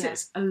 as long as Yeah.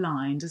 it's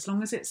aligned, as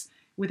long as it's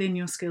within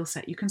your skill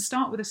set, you can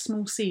start with a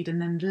small seed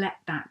and then let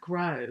that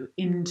grow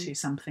into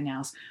something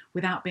else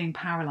without being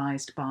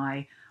paralysed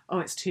by, oh,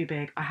 it's too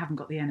big, I haven't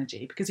got the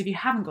energy. Because if you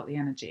haven't got the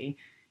energy,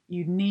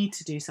 you need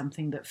to do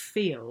something that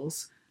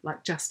feels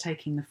like just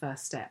taking the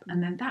first step.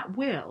 And then that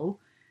will,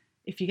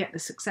 if you get the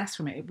success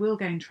from it, it will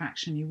gain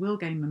traction, you will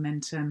gain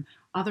momentum,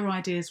 other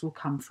ideas will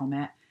come from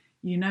it.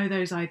 You know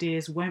those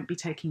ideas won't be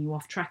taking you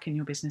off track in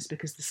your business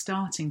because the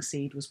starting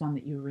seed was one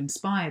that you were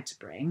inspired to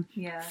bring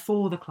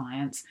for the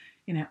clients.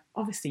 You know,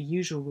 obviously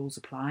usual rules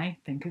apply.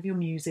 Think of your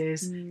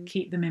muses,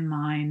 keep them in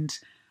mind,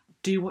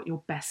 do what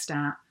you're best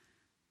at,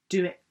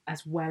 do it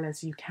as well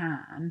as you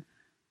can,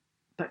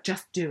 but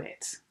just do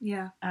it.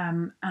 Yeah.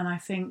 And I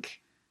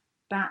think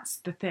that's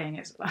the thing.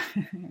 It's I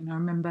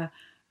remember I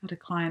had a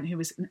client who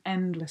was an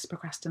endless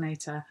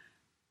procrastinator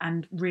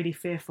and really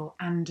fearful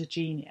and a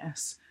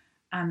genius.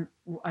 And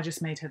I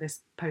just made her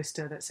this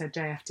poster that said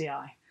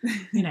JFDI.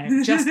 You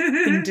know, just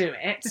do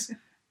it.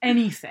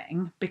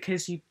 Anything,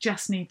 because you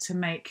just need to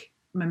make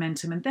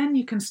momentum. And then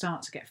you can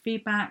start to get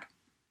feedback.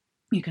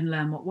 You can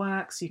learn what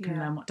works. You can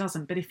learn what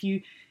doesn't. But if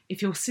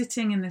you're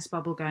sitting in this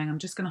bubble going, I'm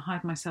just going to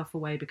hide myself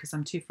away because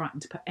I'm too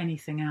frightened to put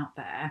anything out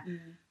there,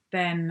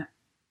 then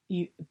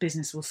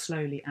business will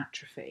slowly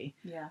atrophy.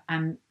 Yeah.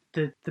 And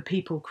the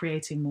people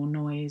creating more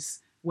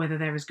noise, whether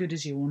they're as good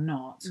as you or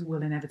not,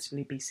 will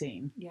inevitably be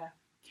seen. Yeah.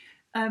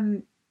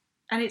 And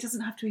it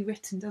doesn't have to be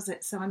written, does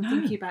it? So I'm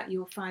thinking about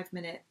your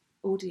 5-minute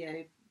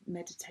audio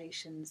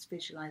meditations,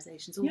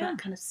 visualizations, all that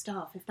kind of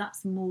stuff. If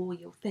that's more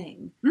your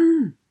thing,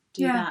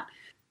 do that.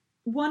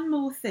 One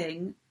more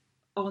thing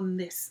on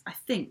this, I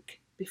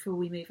think, before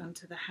we move on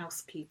to the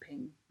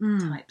housekeeping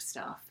type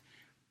stuff,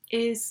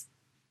 is,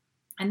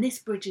 and this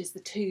bridges the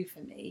two for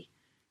me,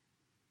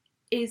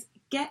 is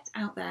get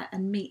out there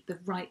and meet the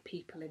right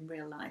people in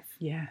real life.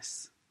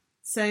 Yes.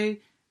 So,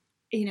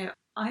 you know,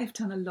 I've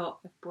done a lot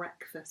of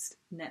breakfast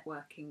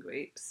networking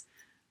groups.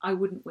 I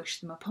wouldn't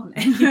wish them upon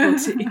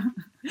anybody.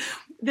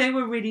 They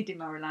were really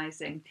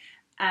demoralising,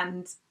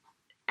 and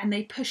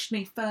they pushed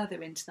me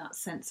further into that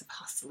sense of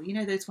hustle. You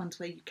know, those ones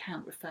where you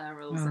count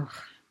referrals. And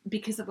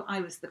because I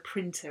was the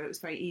printer, it was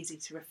very easy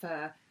to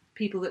refer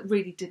people that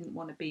really didn't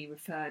want to be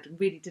referred and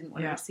really didn't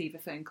want to receive a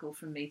phone call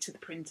from me to the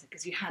printer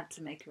because you had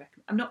to make a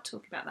recommendation. I'm not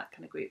talking about that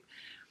kind of group.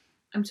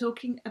 I'm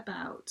talking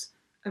about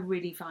a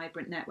really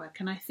vibrant network.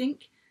 And I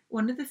think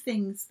one of the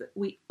things that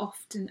we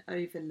often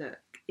overlook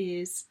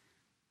is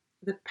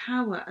the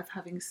power of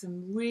having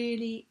some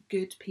really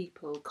good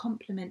people,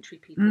 complementary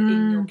people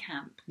in your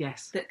camp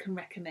that can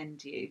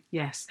recommend you.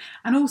 Yes.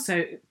 And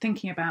also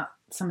thinking about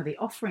some of the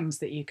offerings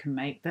that you can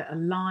make that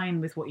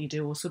align with what you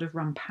do or sort of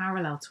run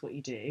parallel to what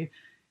you do.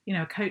 You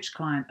know, a coach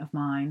client of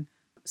mine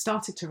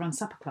started to run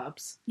supper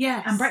clubs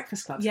and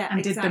breakfast clubs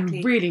and did them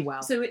really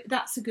well. So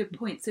that's a good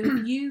point. So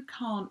if you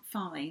can't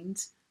find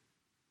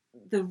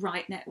the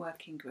right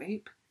networking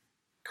group,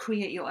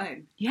 create your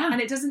own.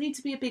 And it doesn't need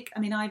to be a big, I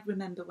mean, I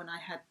remember when I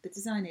had the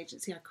design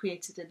agency, I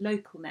created a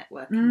local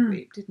networking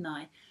group, didn't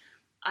I?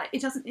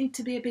 It doesn't need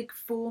to be a big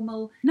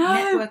formal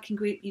networking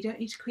group. You don't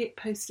need to create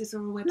posters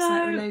or a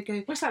website or a logo.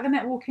 Well, it's like the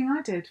netwalking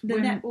I did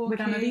with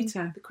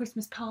Annalita. The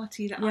Christmas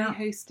party that I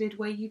hosted,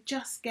 where you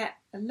just get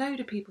a load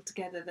of people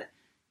together that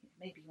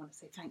maybe you want to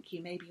say thank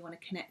you, maybe you want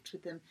to connect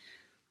with them.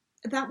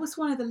 That was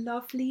one of the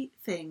lovely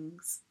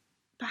things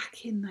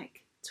back in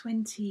like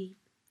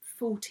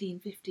 2014,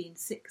 15,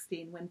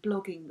 16, when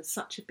blogging was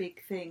such a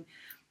big thing.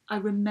 I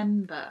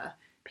remember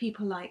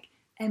people like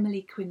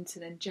Emily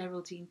Quinton and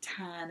Geraldine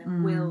Tan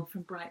and Will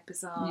from Bright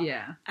Bazaar.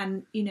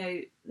 And, you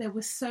know, there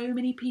were so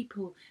many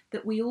people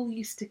that we all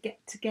used to get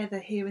together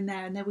here and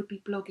there, and there would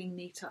be blogging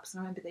meetups. And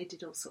I remember they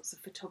did all sorts of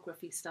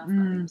photography stuff. I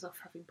think it was Off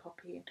Having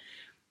Poppy.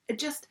 And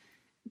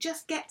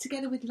just get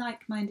together with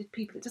like-minded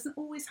people. It doesn't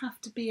always have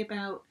to be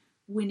about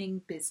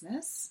winning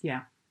business.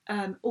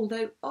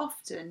 Although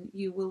often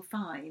you will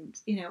find,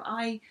 you know,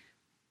 I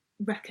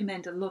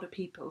recommend a lot of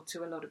people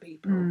to a lot of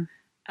people.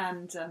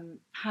 And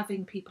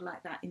having people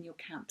like that in your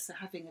camp, so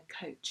having a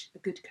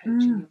good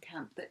coach in your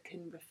camp that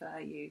can refer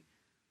you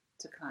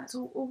to clients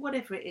or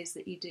whatever it is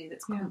that you do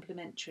that's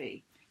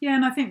complementary. Yeah,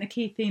 and I think the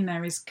key theme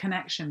there is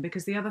connection,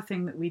 because the other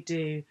thing that we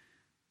do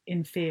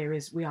in fear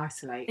is we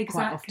isolate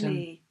quite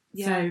often.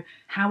 So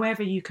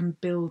however you can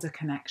build a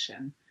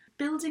connection.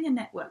 Building a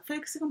network,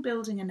 focusing on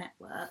building a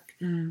network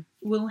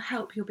will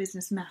help your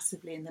business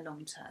massively in the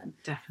long term.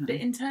 Definitely.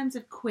 But in terms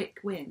of quick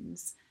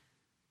wins,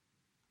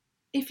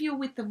 if you're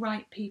with the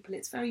right people,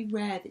 it's very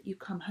rare that you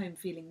come home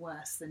feeling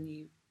worse than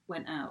you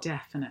went out.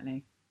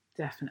 Definitely.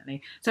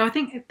 So I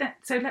think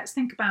so let's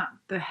think about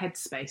the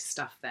headspace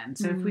stuff then.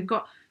 So if we've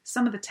got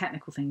some of the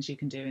technical things you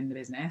can do in the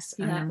business,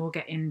 and then we'll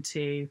get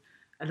into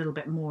a little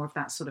bit more of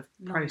that sort of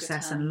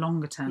process and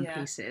longer term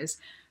pieces.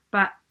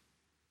 But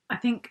I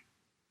think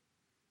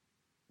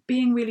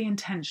being really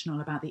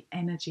intentional about the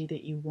energy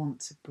that you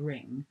want to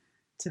bring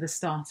to the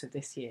start of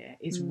this year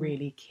is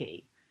really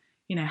key.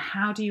 You know,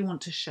 how do you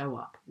want to show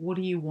up? What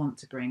do you want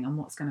to bring, and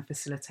what's going to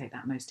facilitate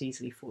that most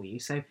easily for you?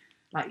 So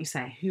like you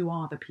say, who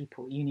are the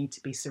people you need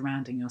to be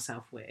surrounding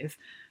yourself with,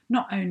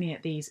 not only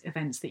at these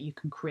events that you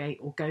can create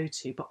or go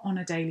to, but on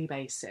a daily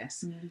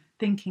basis,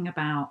 thinking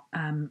about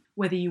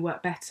whether you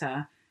work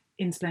better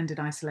in splendid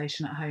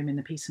isolation at home in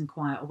the peace and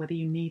quiet, or whether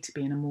you need to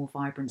be in a more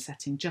vibrant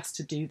setting just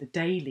to do the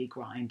daily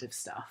grind of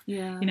stuff.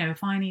 Yeah. You know,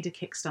 if I need a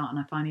kickstart and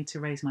if I need to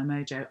raise my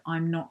mojo,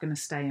 I'm not going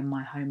to stay in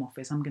my home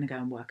office. I'm going to go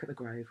and work at the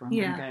Grove, or I'm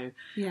going to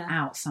go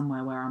out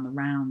somewhere where I'm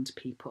around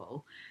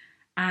people.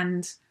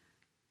 And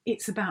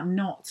it's about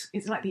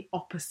it's like the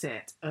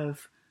opposite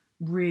of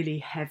really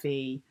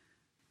heavy,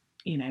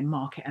 you know,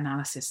 market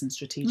analysis and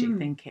strategic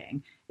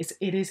thinking.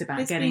 It is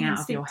about getting out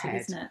of your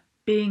head, isn't it?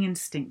 Being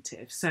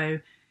instinctive. So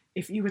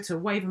if you were to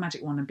wave a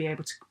magic wand and be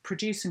able to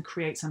produce and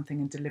create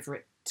something and deliver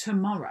it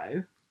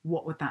tomorrow,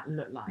 what would that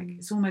look like?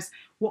 It's almost,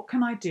 what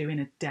can I do in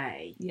a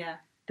day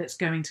that's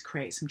going to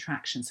create some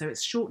traction? So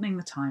it's shortening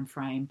the time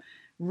frame,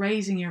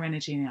 raising your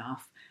energy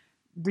enough,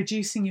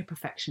 reducing your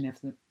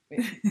perfectionism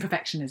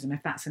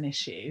if that's an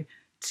issue,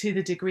 to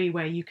the degree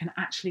where you can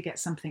actually get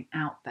something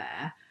out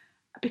there.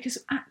 Because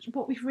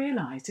what we've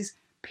realised is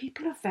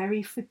people are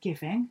very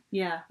forgiving.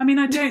 Yeah. I mean,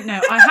 I don't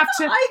know. I have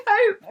to... I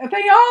hope. They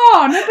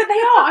are. No, but they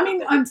are. I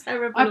mean,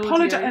 I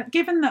apologise.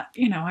 Given that,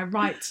 you know, I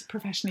write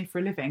professionally for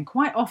a living,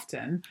 quite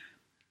often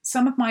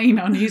some of my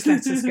email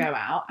newsletters go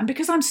out, and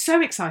because I'm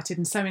so excited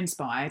and so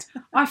inspired,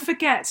 I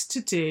forget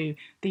to do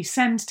the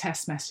send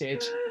test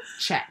message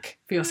check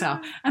for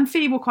yourself. And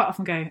Fee will quite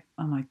often go,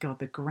 oh my God,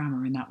 the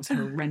grammar in that was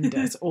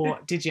horrendous.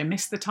 Or did you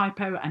miss the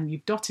typo and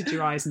you've dotted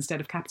your I's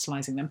instead of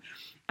capitalising them?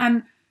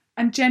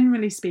 And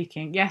generally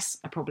speaking, yes,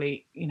 I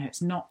probably, you know,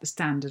 it's not the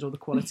standard or the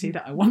quality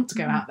that I want to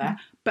go out there,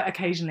 but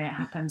occasionally it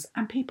happens.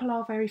 And people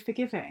are very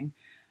forgiving.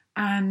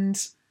 And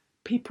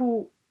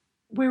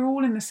we're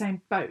all in the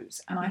same boat.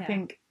 And I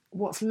think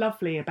what's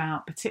lovely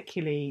about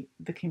particularly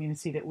the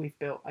community that we've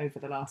built over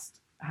the last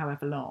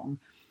however long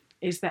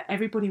is that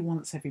everybody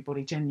wants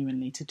everybody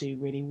genuinely to do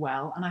really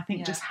well. And I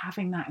think just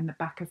having that in the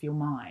back of your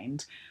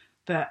mind,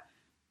 that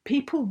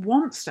people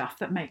want stuff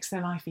that makes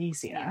their life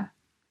easier. Yeah.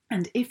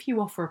 And if you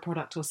offer a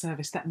product or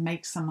service that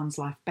makes someone's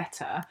life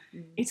better,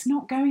 it's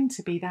not going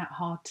to be that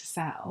hard to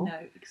sell.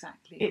 No,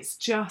 exactly. It's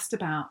just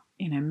about,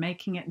 you know,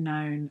 making it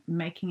known,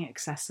 making it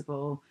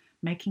accessible,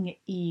 making it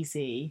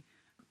easy,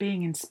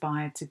 being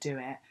inspired to do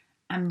it,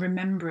 and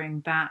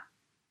remembering that,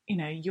 you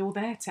know, you're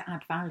there to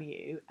add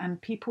value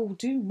and people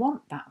do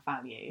want that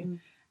value.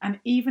 And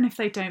even if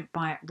they don't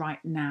buy it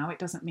right now, it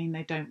doesn't mean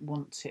they don't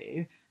want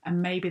to.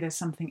 And maybe there's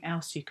something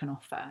else you can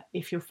offer.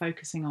 If you're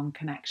focusing on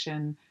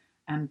connection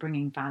and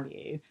bringing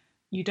value,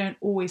 you don't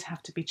always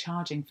have to be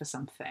charging for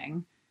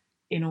something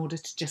in order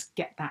to just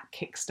get that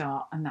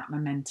kickstart and that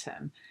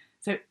momentum.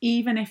 So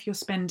even if you're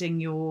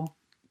spending your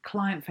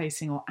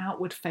client-facing or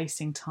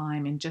outward-facing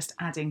time in just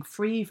adding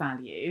free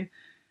value,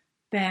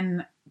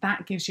 then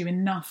that gives you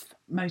enough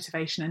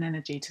motivation and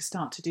energy to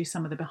start to do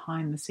some of the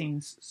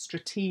behind-the-scenes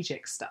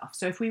strategic stuff.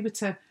 So if we were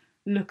to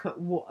look at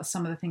what are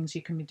some of the things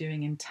you can be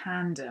doing in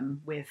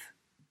tandem with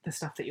the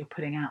stuff that you're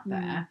putting out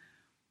there,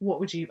 what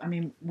would you... I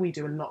mean, we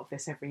do a lot of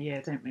this every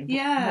year, don't we?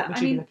 Yeah. What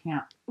would you be looking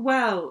at?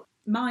 Well,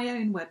 my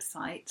own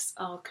websites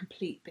are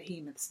complete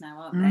behemoths now,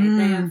 aren't they?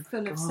 They are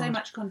full of so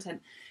much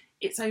content.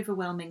 It's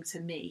overwhelming to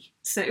me.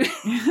 So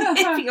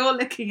if you're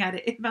looking at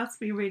it, it must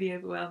be really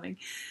overwhelming.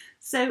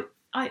 So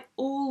I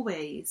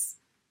always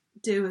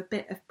do a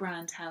bit of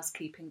brand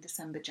housekeeping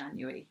December,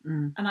 January.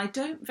 And I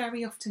don't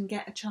very often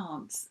get a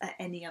chance at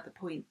any other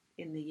point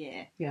in the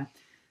year. Yeah.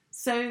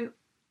 So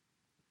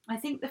I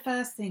think the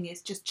first thing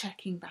is just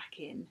checking back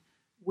in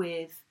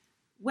with,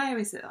 where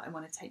is it that I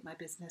want to take my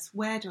business?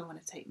 Where do I want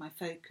to take my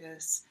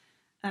focus?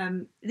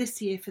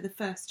 This year, for the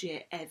first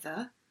year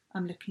ever,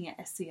 I'm looking at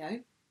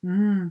SEO.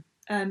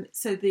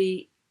 So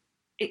the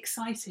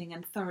exciting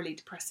and thoroughly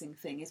depressing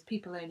thing is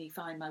people only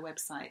find my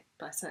website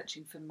by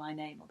searching for my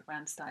name or the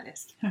brand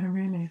stylist. Oh,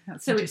 really?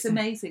 That's so it's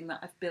amazing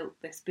that I've built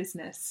this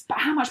business. But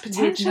how much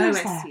potential with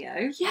is no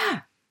there? SEO.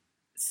 Yeah.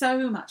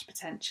 So much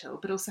potential,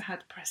 but also how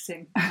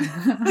depressing.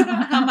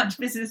 How much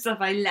business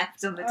have I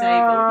left on the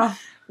table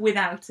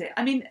without it?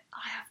 I mean,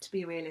 I have to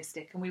be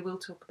realistic, and we will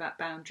talk about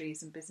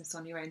boundaries and business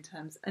on your own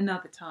terms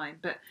another time.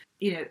 But,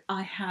 you know,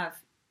 I have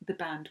the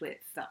bandwidth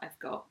that I've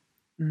got.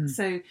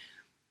 So,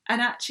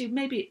 and actually,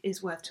 maybe it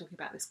is worth talking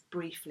about this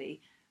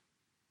briefly.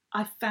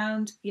 I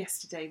found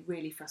yesterday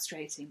really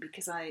frustrating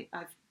because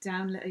I've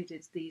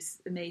downloaded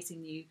these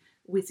amazing new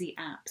Wizzy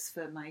apps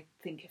for my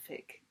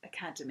Thinkific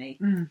Academy,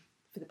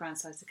 for the Brand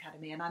Stylist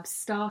Academy, and I'm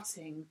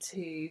starting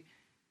to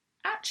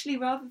actually,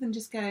 rather than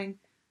just going,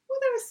 well,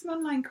 there are some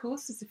online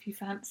courses if you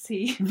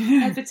fancy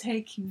ever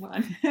taking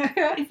one,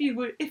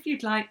 if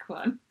you'd like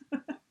one,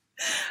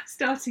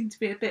 starting to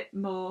be a bit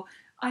more,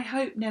 I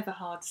hope never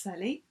hard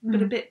selling,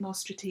 but a bit more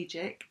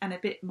strategic and a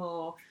bit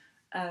more,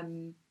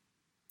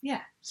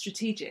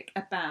 strategic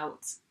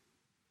about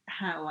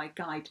how I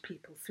guide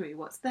people through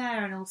what's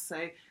there, and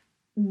also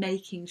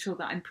making sure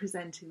that I'm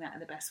presenting that in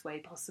the best way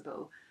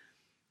possible.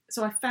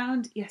 So I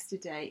found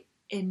yesterday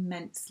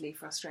immensely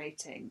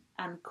frustrating,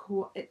 and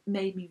it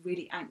made me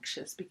really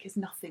anxious because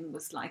nothing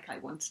was like I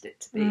wanted it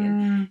to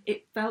be.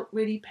 it felt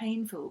really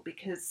painful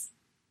because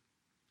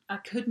I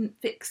couldn't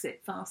fix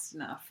it fast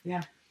enough.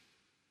 Yeah.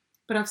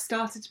 But I've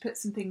started to put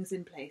some things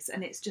in place,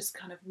 and it's just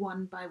kind of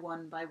one by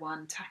one,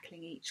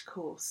 tackling each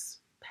course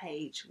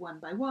page one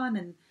by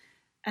one,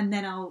 and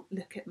then I'll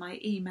look at my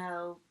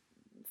email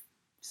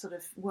sort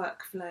of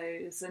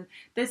workflows, and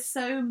there's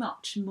so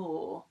much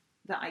more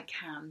that I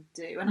can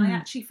do, and I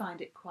actually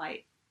find it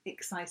quite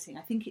exciting.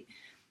 I think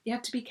you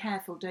have to be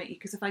careful, don't you?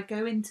 Because if I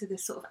go into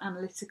this sort of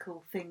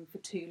analytical thing for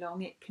too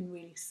long, it can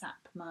really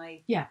sap my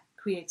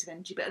creative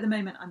energy. But at the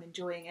moment, I'm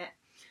enjoying it.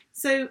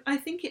 So I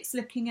think it's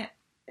looking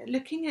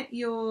at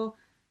your,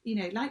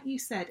 like you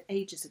said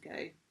ages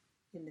ago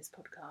in this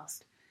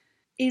podcast,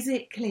 is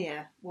it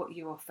clear what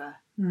you offer?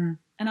 And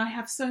I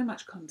have so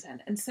much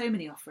content and so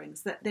many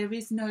offerings that there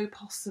is no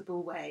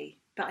possible way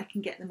that I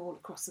can get them all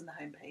across on the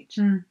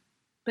homepage.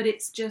 But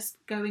it's just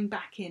going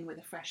back in with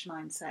a fresh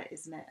mindset,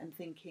 isn't it? And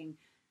thinking,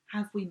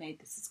 have we made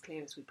this as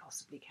clear as we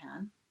possibly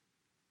can?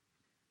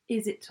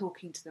 Is it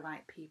talking to the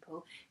right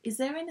people? Is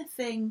there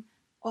anything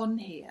on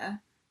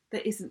here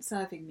that isn't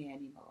serving me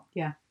anymore?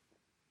 Yeah.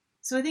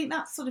 So I think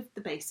that's sort of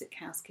the basic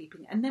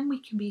housekeeping. And then we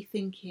can be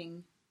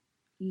thinking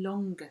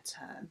longer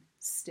term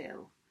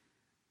still.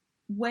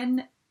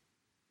 When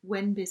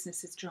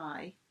business is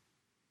dry,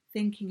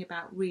 thinking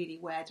about really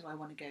where do I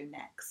want to go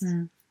next?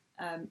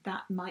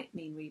 That might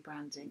mean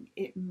rebranding.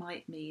 It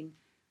might mean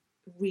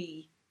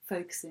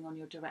refocusing on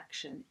your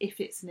direction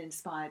if it's an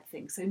inspired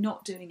thing. So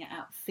not doing it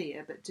out of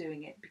fear, but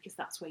doing it because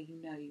that's where you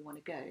know you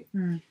want to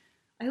go.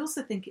 I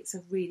also think it's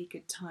a really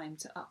good time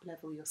to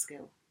up-level your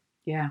skill.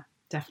 Yeah,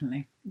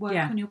 definitely. Work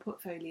on your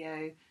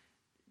portfolio,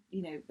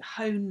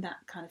 hone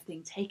that kind of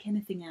thing. Take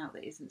anything out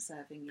that isn't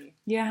serving you.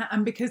 Yeah,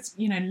 and because,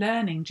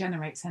 learning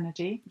generates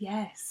energy.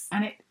 Yes.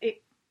 And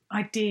it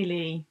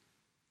ideally,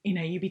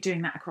 you'd be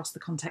doing that across the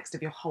context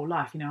of your whole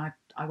life.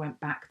 I went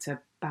back to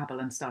Babel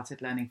and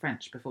started learning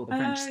French before the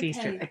French ski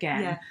trip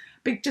again. Yeah.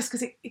 But just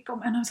because it got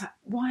me, and I was like,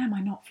 why am I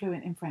not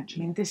fluent in French?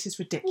 I mean, this is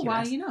ridiculous. Well,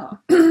 why are you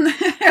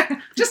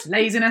not? Just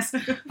laziness.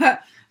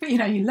 But you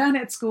learn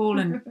it at school,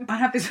 and I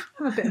have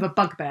a bit of a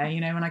bugbear,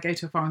 when I go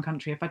to a foreign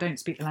country, if I don't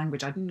speak the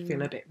language, I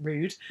feel a bit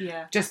rude.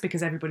 Yeah. Just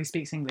because everybody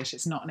speaks English,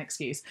 it's not an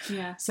excuse.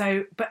 Yeah.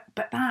 So, but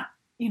that,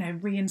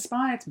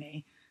 re-inspired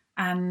me.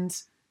 And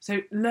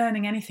so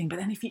learning anything, but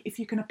then if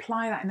you can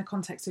apply that in the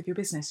context of your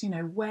business,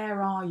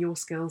 where are your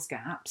skills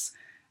gaps?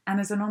 And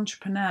as an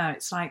entrepreneur,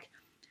 it's like,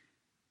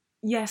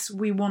 yes,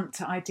 we want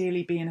to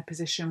ideally be in a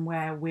position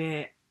where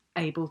we're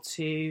able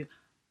to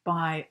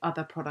buy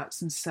other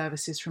products and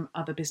services from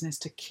other business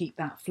to keep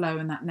that flow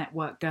and that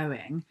network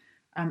going.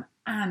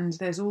 And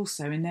there's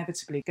also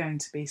inevitably going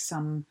to be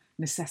some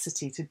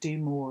necessity to do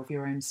more of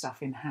your own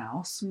stuff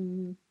in-house.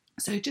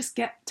 So just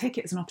take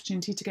it as an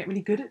opportunity to get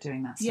really good at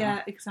doing that stuff.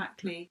 Yeah,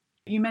 exactly.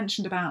 You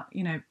mentioned about,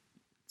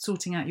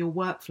 sorting out your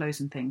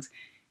workflows and things.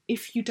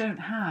 If you don't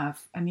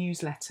have a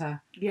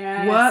newsletter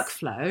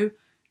workflow...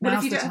 Well,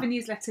 if you don't have a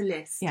newsletter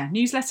list. Yeah,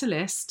 newsletter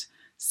list,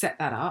 set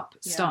that up,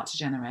 start to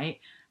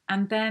generate.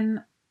 And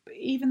then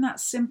even that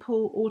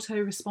simple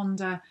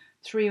autoresponder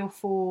 3 or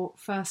 4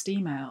 first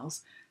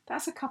emails,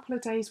 that's a couple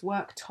of days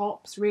work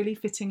tops, really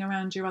fitting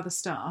around your other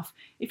stuff.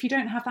 If you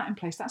don't have that in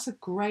place, that's a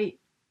great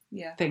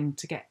thing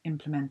to get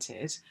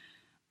implemented.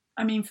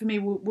 I mean, for me,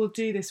 we'll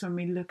do this when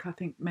we look, I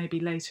think, maybe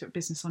later at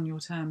Business on Your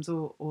Terms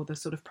or the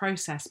sort of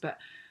process, but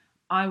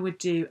I would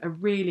do a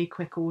really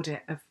quick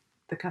audit of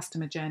the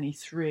customer journey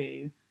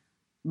through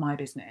my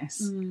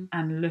business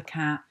and look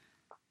at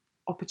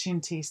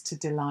opportunities to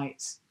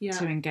delight,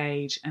 to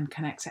engage and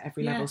connect at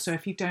every level. So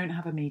if you don't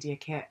have a media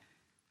kit,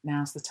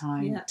 now's the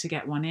time to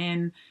get one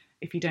in.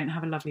 If you don't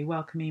have a lovely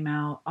welcome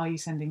email, are you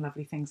sending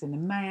lovely things in the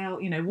mail?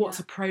 What's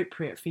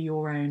appropriate for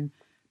your own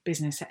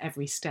business at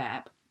every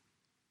step.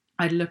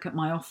 I'd look at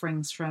my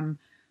offerings from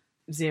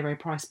 0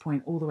 price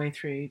point all the way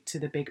through to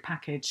the big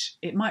package.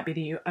 It might be that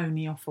you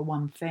only offer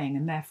one thing,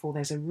 and therefore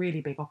there's a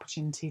really big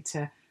opportunity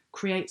to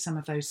create some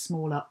of those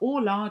smaller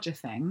or larger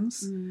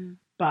things.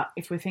 But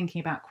if we're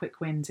thinking about quick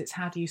wins, it's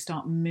how do you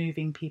start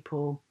moving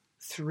people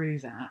through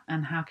that,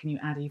 and how can you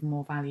add even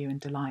more value and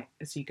delight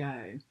as you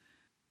go?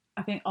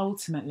 I think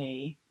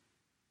ultimately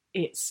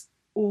it's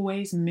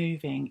always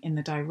moving in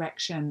the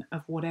direction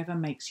of whatever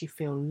makes you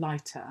feel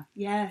lighter,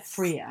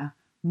 freer,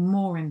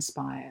 more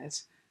inspired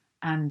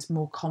and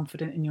more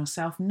confident in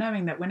yourself,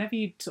 knowing that whenever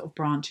you sort of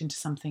branch into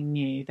something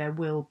new, there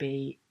will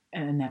be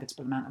an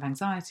inevitable amount of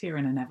anxiety or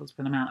an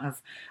inevitable amount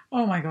of,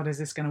 oh my God, is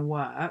this going to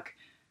work?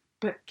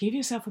 But give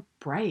yourself a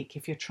break.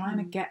 If you're trying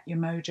to get your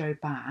mojo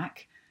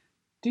back,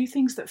 do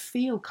things that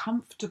feel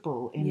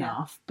comfortable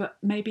enough, but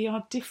maybe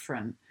are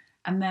different.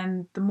 And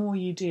then the more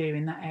you do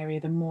in that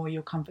area, the more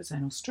your comfort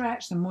zone will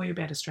stretch, the more you'll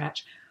be able to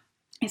stretch.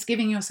 It's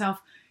giving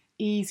yourself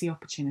easy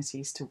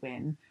opportunities to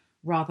win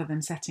rather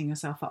than setting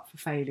yourself up for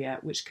failure,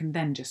 which can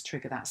then just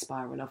trigger that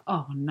spiral of,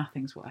 oh,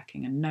 nothing's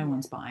working and no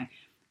one's buying.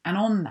 And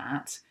on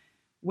that,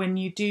 when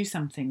you do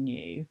something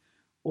new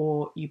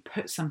or you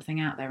put something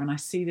out there, and I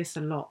see this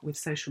a lot with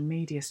social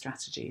media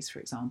strategies, for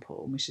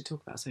example, and we should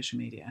talk about social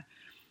media,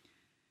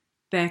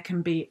 there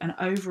can be an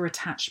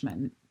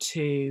over-attachment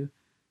to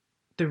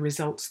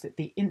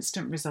the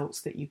instant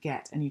results that you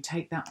get, and you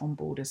take that on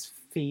board as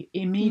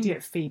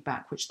immediate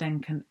feedback, which then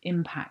can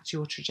impact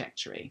your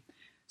trajectory.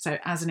 So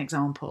as an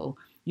example,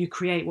 you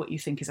create what you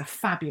think is a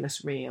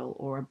fabulous reel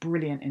or a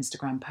brilliant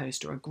Instagram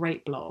post or a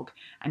great blog,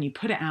 and you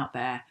put it out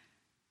there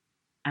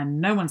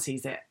and no one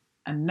sees it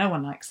and no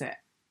one likes it,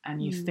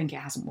 and you think it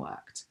hasn't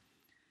worked.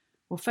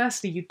 Well,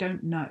 firstly, you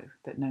don't know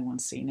that no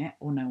one's seen it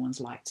or no one's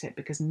liked it,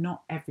 because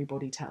not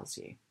everybody tells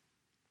you.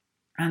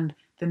 And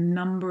the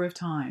number of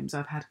times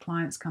I've had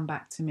clients come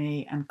back to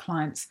me and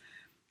clients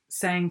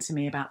saying to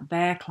me about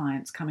their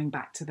clients coming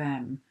back to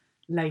them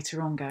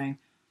later on going,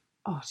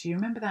 oh, do you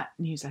remember that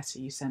newsletter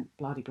you sent,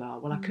 blah, blah, blah?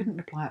 Well, I couldn't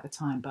reply at the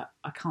time, but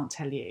I can't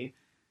tell you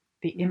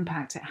the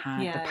impact it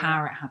had, the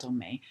power it had on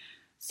me.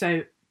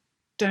 So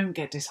don't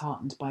get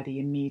disheartened by the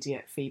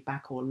immediate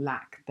feedback or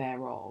lack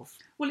thereof.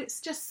 Well,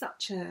 it's just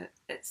such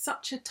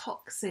a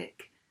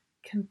toxic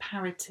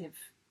comparative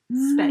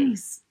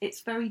space.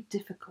 It's very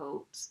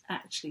difficult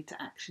actually to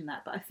action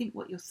that. But I think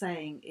what you're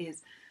saying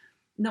is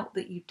not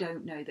that you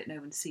don't know that no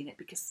one's seen it,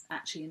 because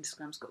actually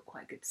Instagram's got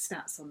quite good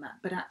stats on that,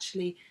 but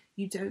actually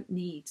you don't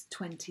need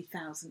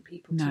 20,000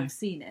 people to have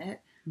seen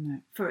it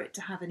for it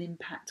to have an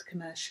impact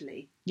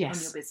commercially on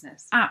your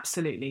business.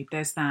 Absolutely,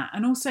 there's that.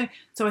 And also,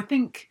 so I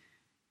think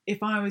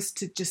if I was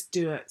to just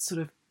do a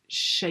sort of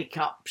shake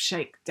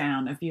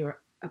down of your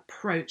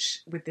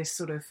approach with this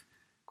sort of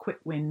quick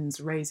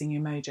wins, raising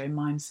your mojo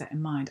mindset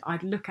in mind,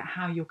 I'd look at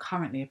how you're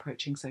currently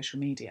approaching social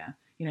media.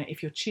 You know,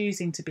 if you're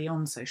choosing to be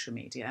on social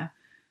media,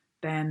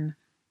 then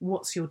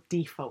what's your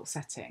default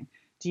setting?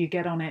 Do you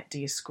get on it? Do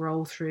you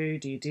scroll through?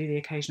 Do you do the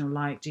occasional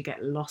like? Do you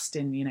get lost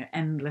in,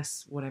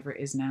 endless, whatever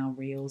it is now,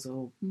 reels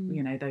or,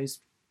 those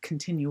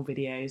continual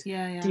videos?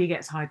 Yeah. Do you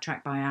get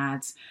sidetracked by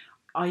ads?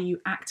 Are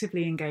you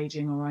actively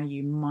engaging or are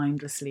you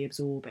mindlessly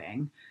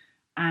absorbing?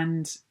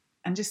 And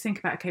just think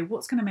about, okay,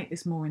 what's going to make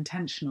this more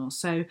intentional?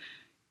 So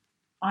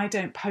I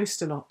don't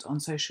post a lot on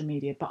social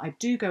media, but I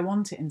do go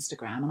onto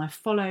Instagram and I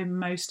follow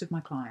most of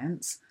my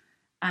clients,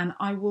 and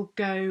I will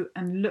go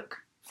and look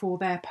for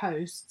their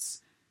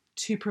posts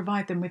to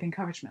provide them with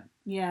encouragement.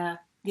 Yeah.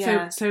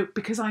 So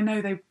because I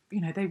know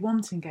they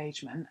want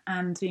engagement,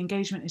 and the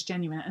engagement is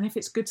genuine, and if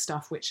it's good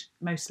stuff, which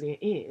mostly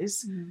it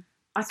is,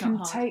 I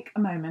can take a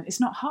moment. It's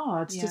not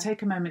hard to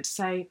take a moment to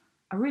say,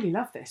 I really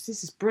love this.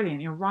 This is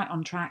brilliant. You're right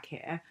on track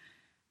here.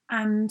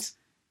 And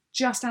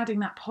just adding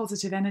that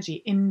positive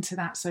energy into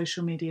that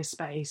social media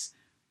space,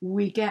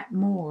 we get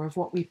more of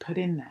what we put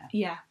in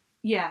there.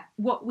 Yeah.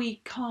 What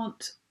we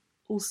can't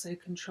also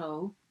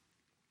control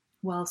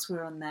whilst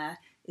we're on there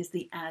is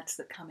the ads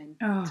that come in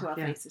to our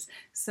faces.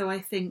 So I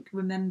think,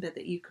 remember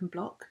that you can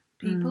block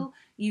people,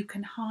 you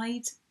can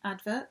hide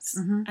adverts,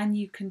 and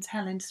you can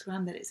tell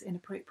Instagram that it's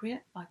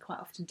inappropriate. I quite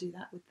often do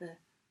that with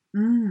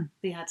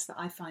the ads that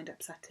I find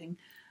upsetting.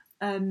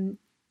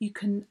 You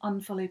can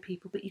unfollow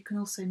people, but you can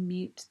also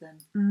mute them.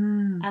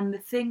 And the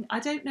thing, I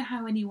don't know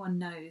how anyone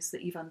knows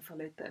that you've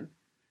unfollowed them,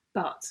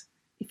 but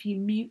if you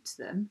mute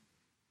them,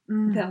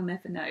 they'll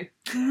never know.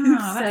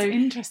 That's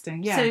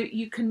interesting. Yeah. So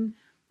you can,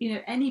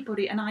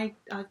 anybody, and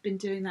I've been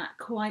doing that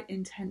quite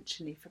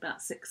intentionally for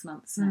about 6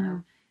 months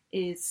now,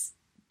 is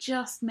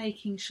just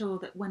making sure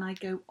that when I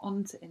go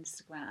onto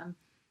Instagram,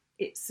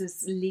 it's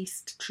as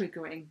least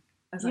triggering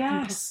as I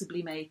can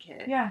possibly make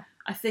it. Yeah.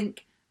 I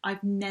think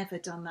I've never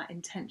done that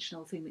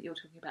intentional thing that you're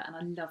talking about, and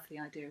I love the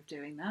idea of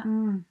doing that.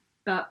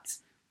 But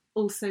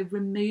also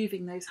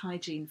removing those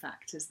hygiene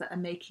factors that are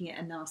making it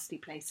a nasty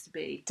place to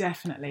be.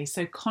 Definitely.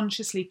 So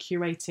consciously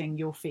curating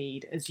your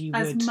feed as you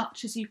would. As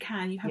much as you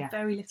can. You have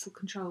very little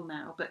control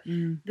now, but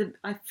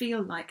I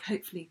feel like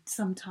hopefully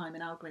sometime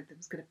an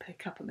algorithm's going to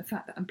pick up on the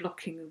fact that I'm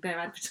blocking their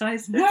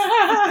advertisements.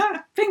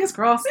 Fingers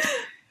crossed.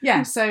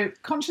 Yeah, so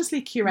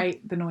consciously curate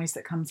the noise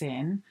that comes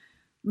in.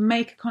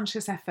 Make a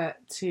conscious effort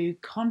to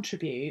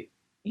contribute,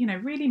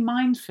 really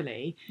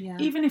mindfully,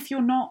 even if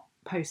you're not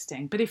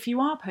posting. But if you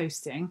are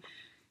posting,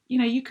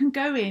 you can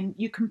go in,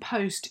 you can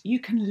post, you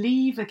can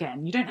leave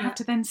again. You don't have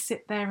to then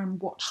sit there and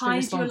watch the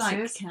responses. Hide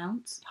your like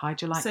count.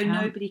 Hide your like count. count.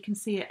 So nobody can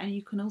see it. And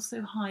you can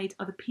also hide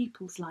other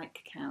people's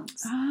like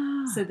counts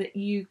so that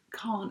you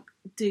can't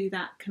do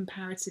that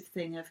comparative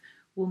thing of,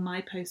 well,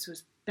 my post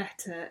was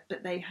better,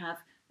 but they have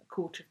a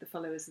quarter of the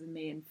followers than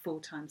me and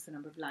 4 times the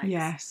number of likes.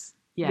 Yes.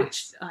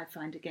 Which I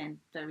find, again,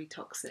 very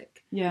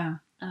toxic. Yeah.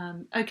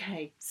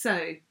 Okay,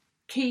 so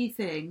key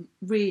thing,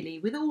 really,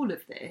 with all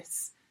of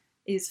this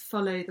is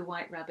follow the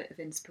white rabbit of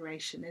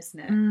inspiration, isn't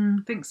it?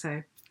 I think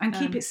so. And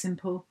keep it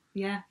simple.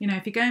 Yeah.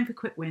 If you're going for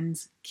quick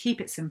wins,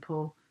 keep it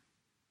simple.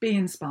 Be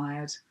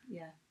inspired.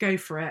 Yeah. Go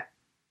for it.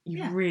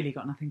 You've really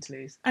got nothing to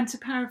lose. And to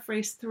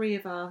paraphrase 3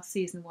 of our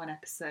season 1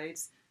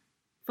 episodes,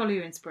 follow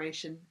your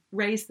inspiration,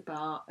 raise the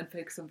bar, and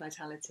focus on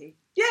vitality.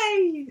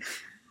 Yay!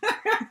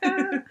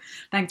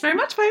 Thanks very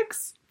much,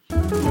 folks.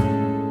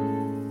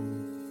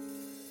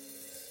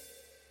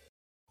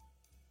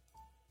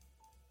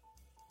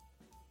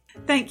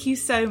 Thank you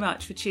so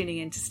much for tuning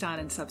in to Style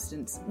and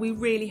Substance. We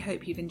really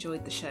hope you've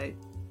enjoyed the show.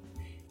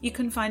 You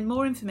can find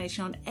more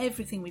information on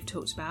everything we've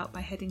talked about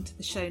by heading to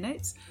the show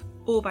notes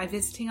or by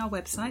visiting our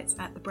websites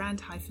at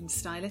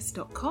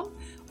thebrand-stylist.com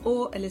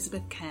or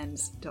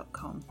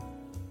elizabethcairns.com.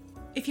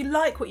 If you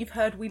like what you've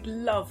heard, we'd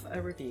love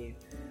a review.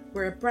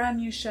 We're a brand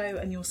new show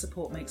and your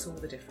support makes all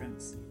the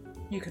difference.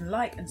 You can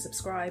like and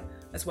subscribe,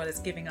 as well as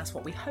giving us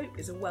what we hope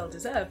is a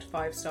well-deserved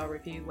 5-star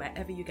review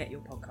wherever you get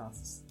your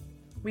podcasts.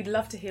 We'd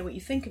love to hear what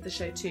you think of the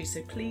show too,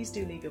 so please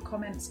do leave your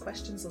comments,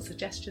 questions or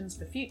suggestions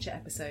for future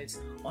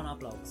episodes on our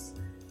blogs.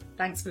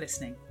 Thanks for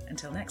listening.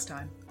 Until next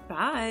time.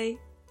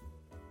 Bye.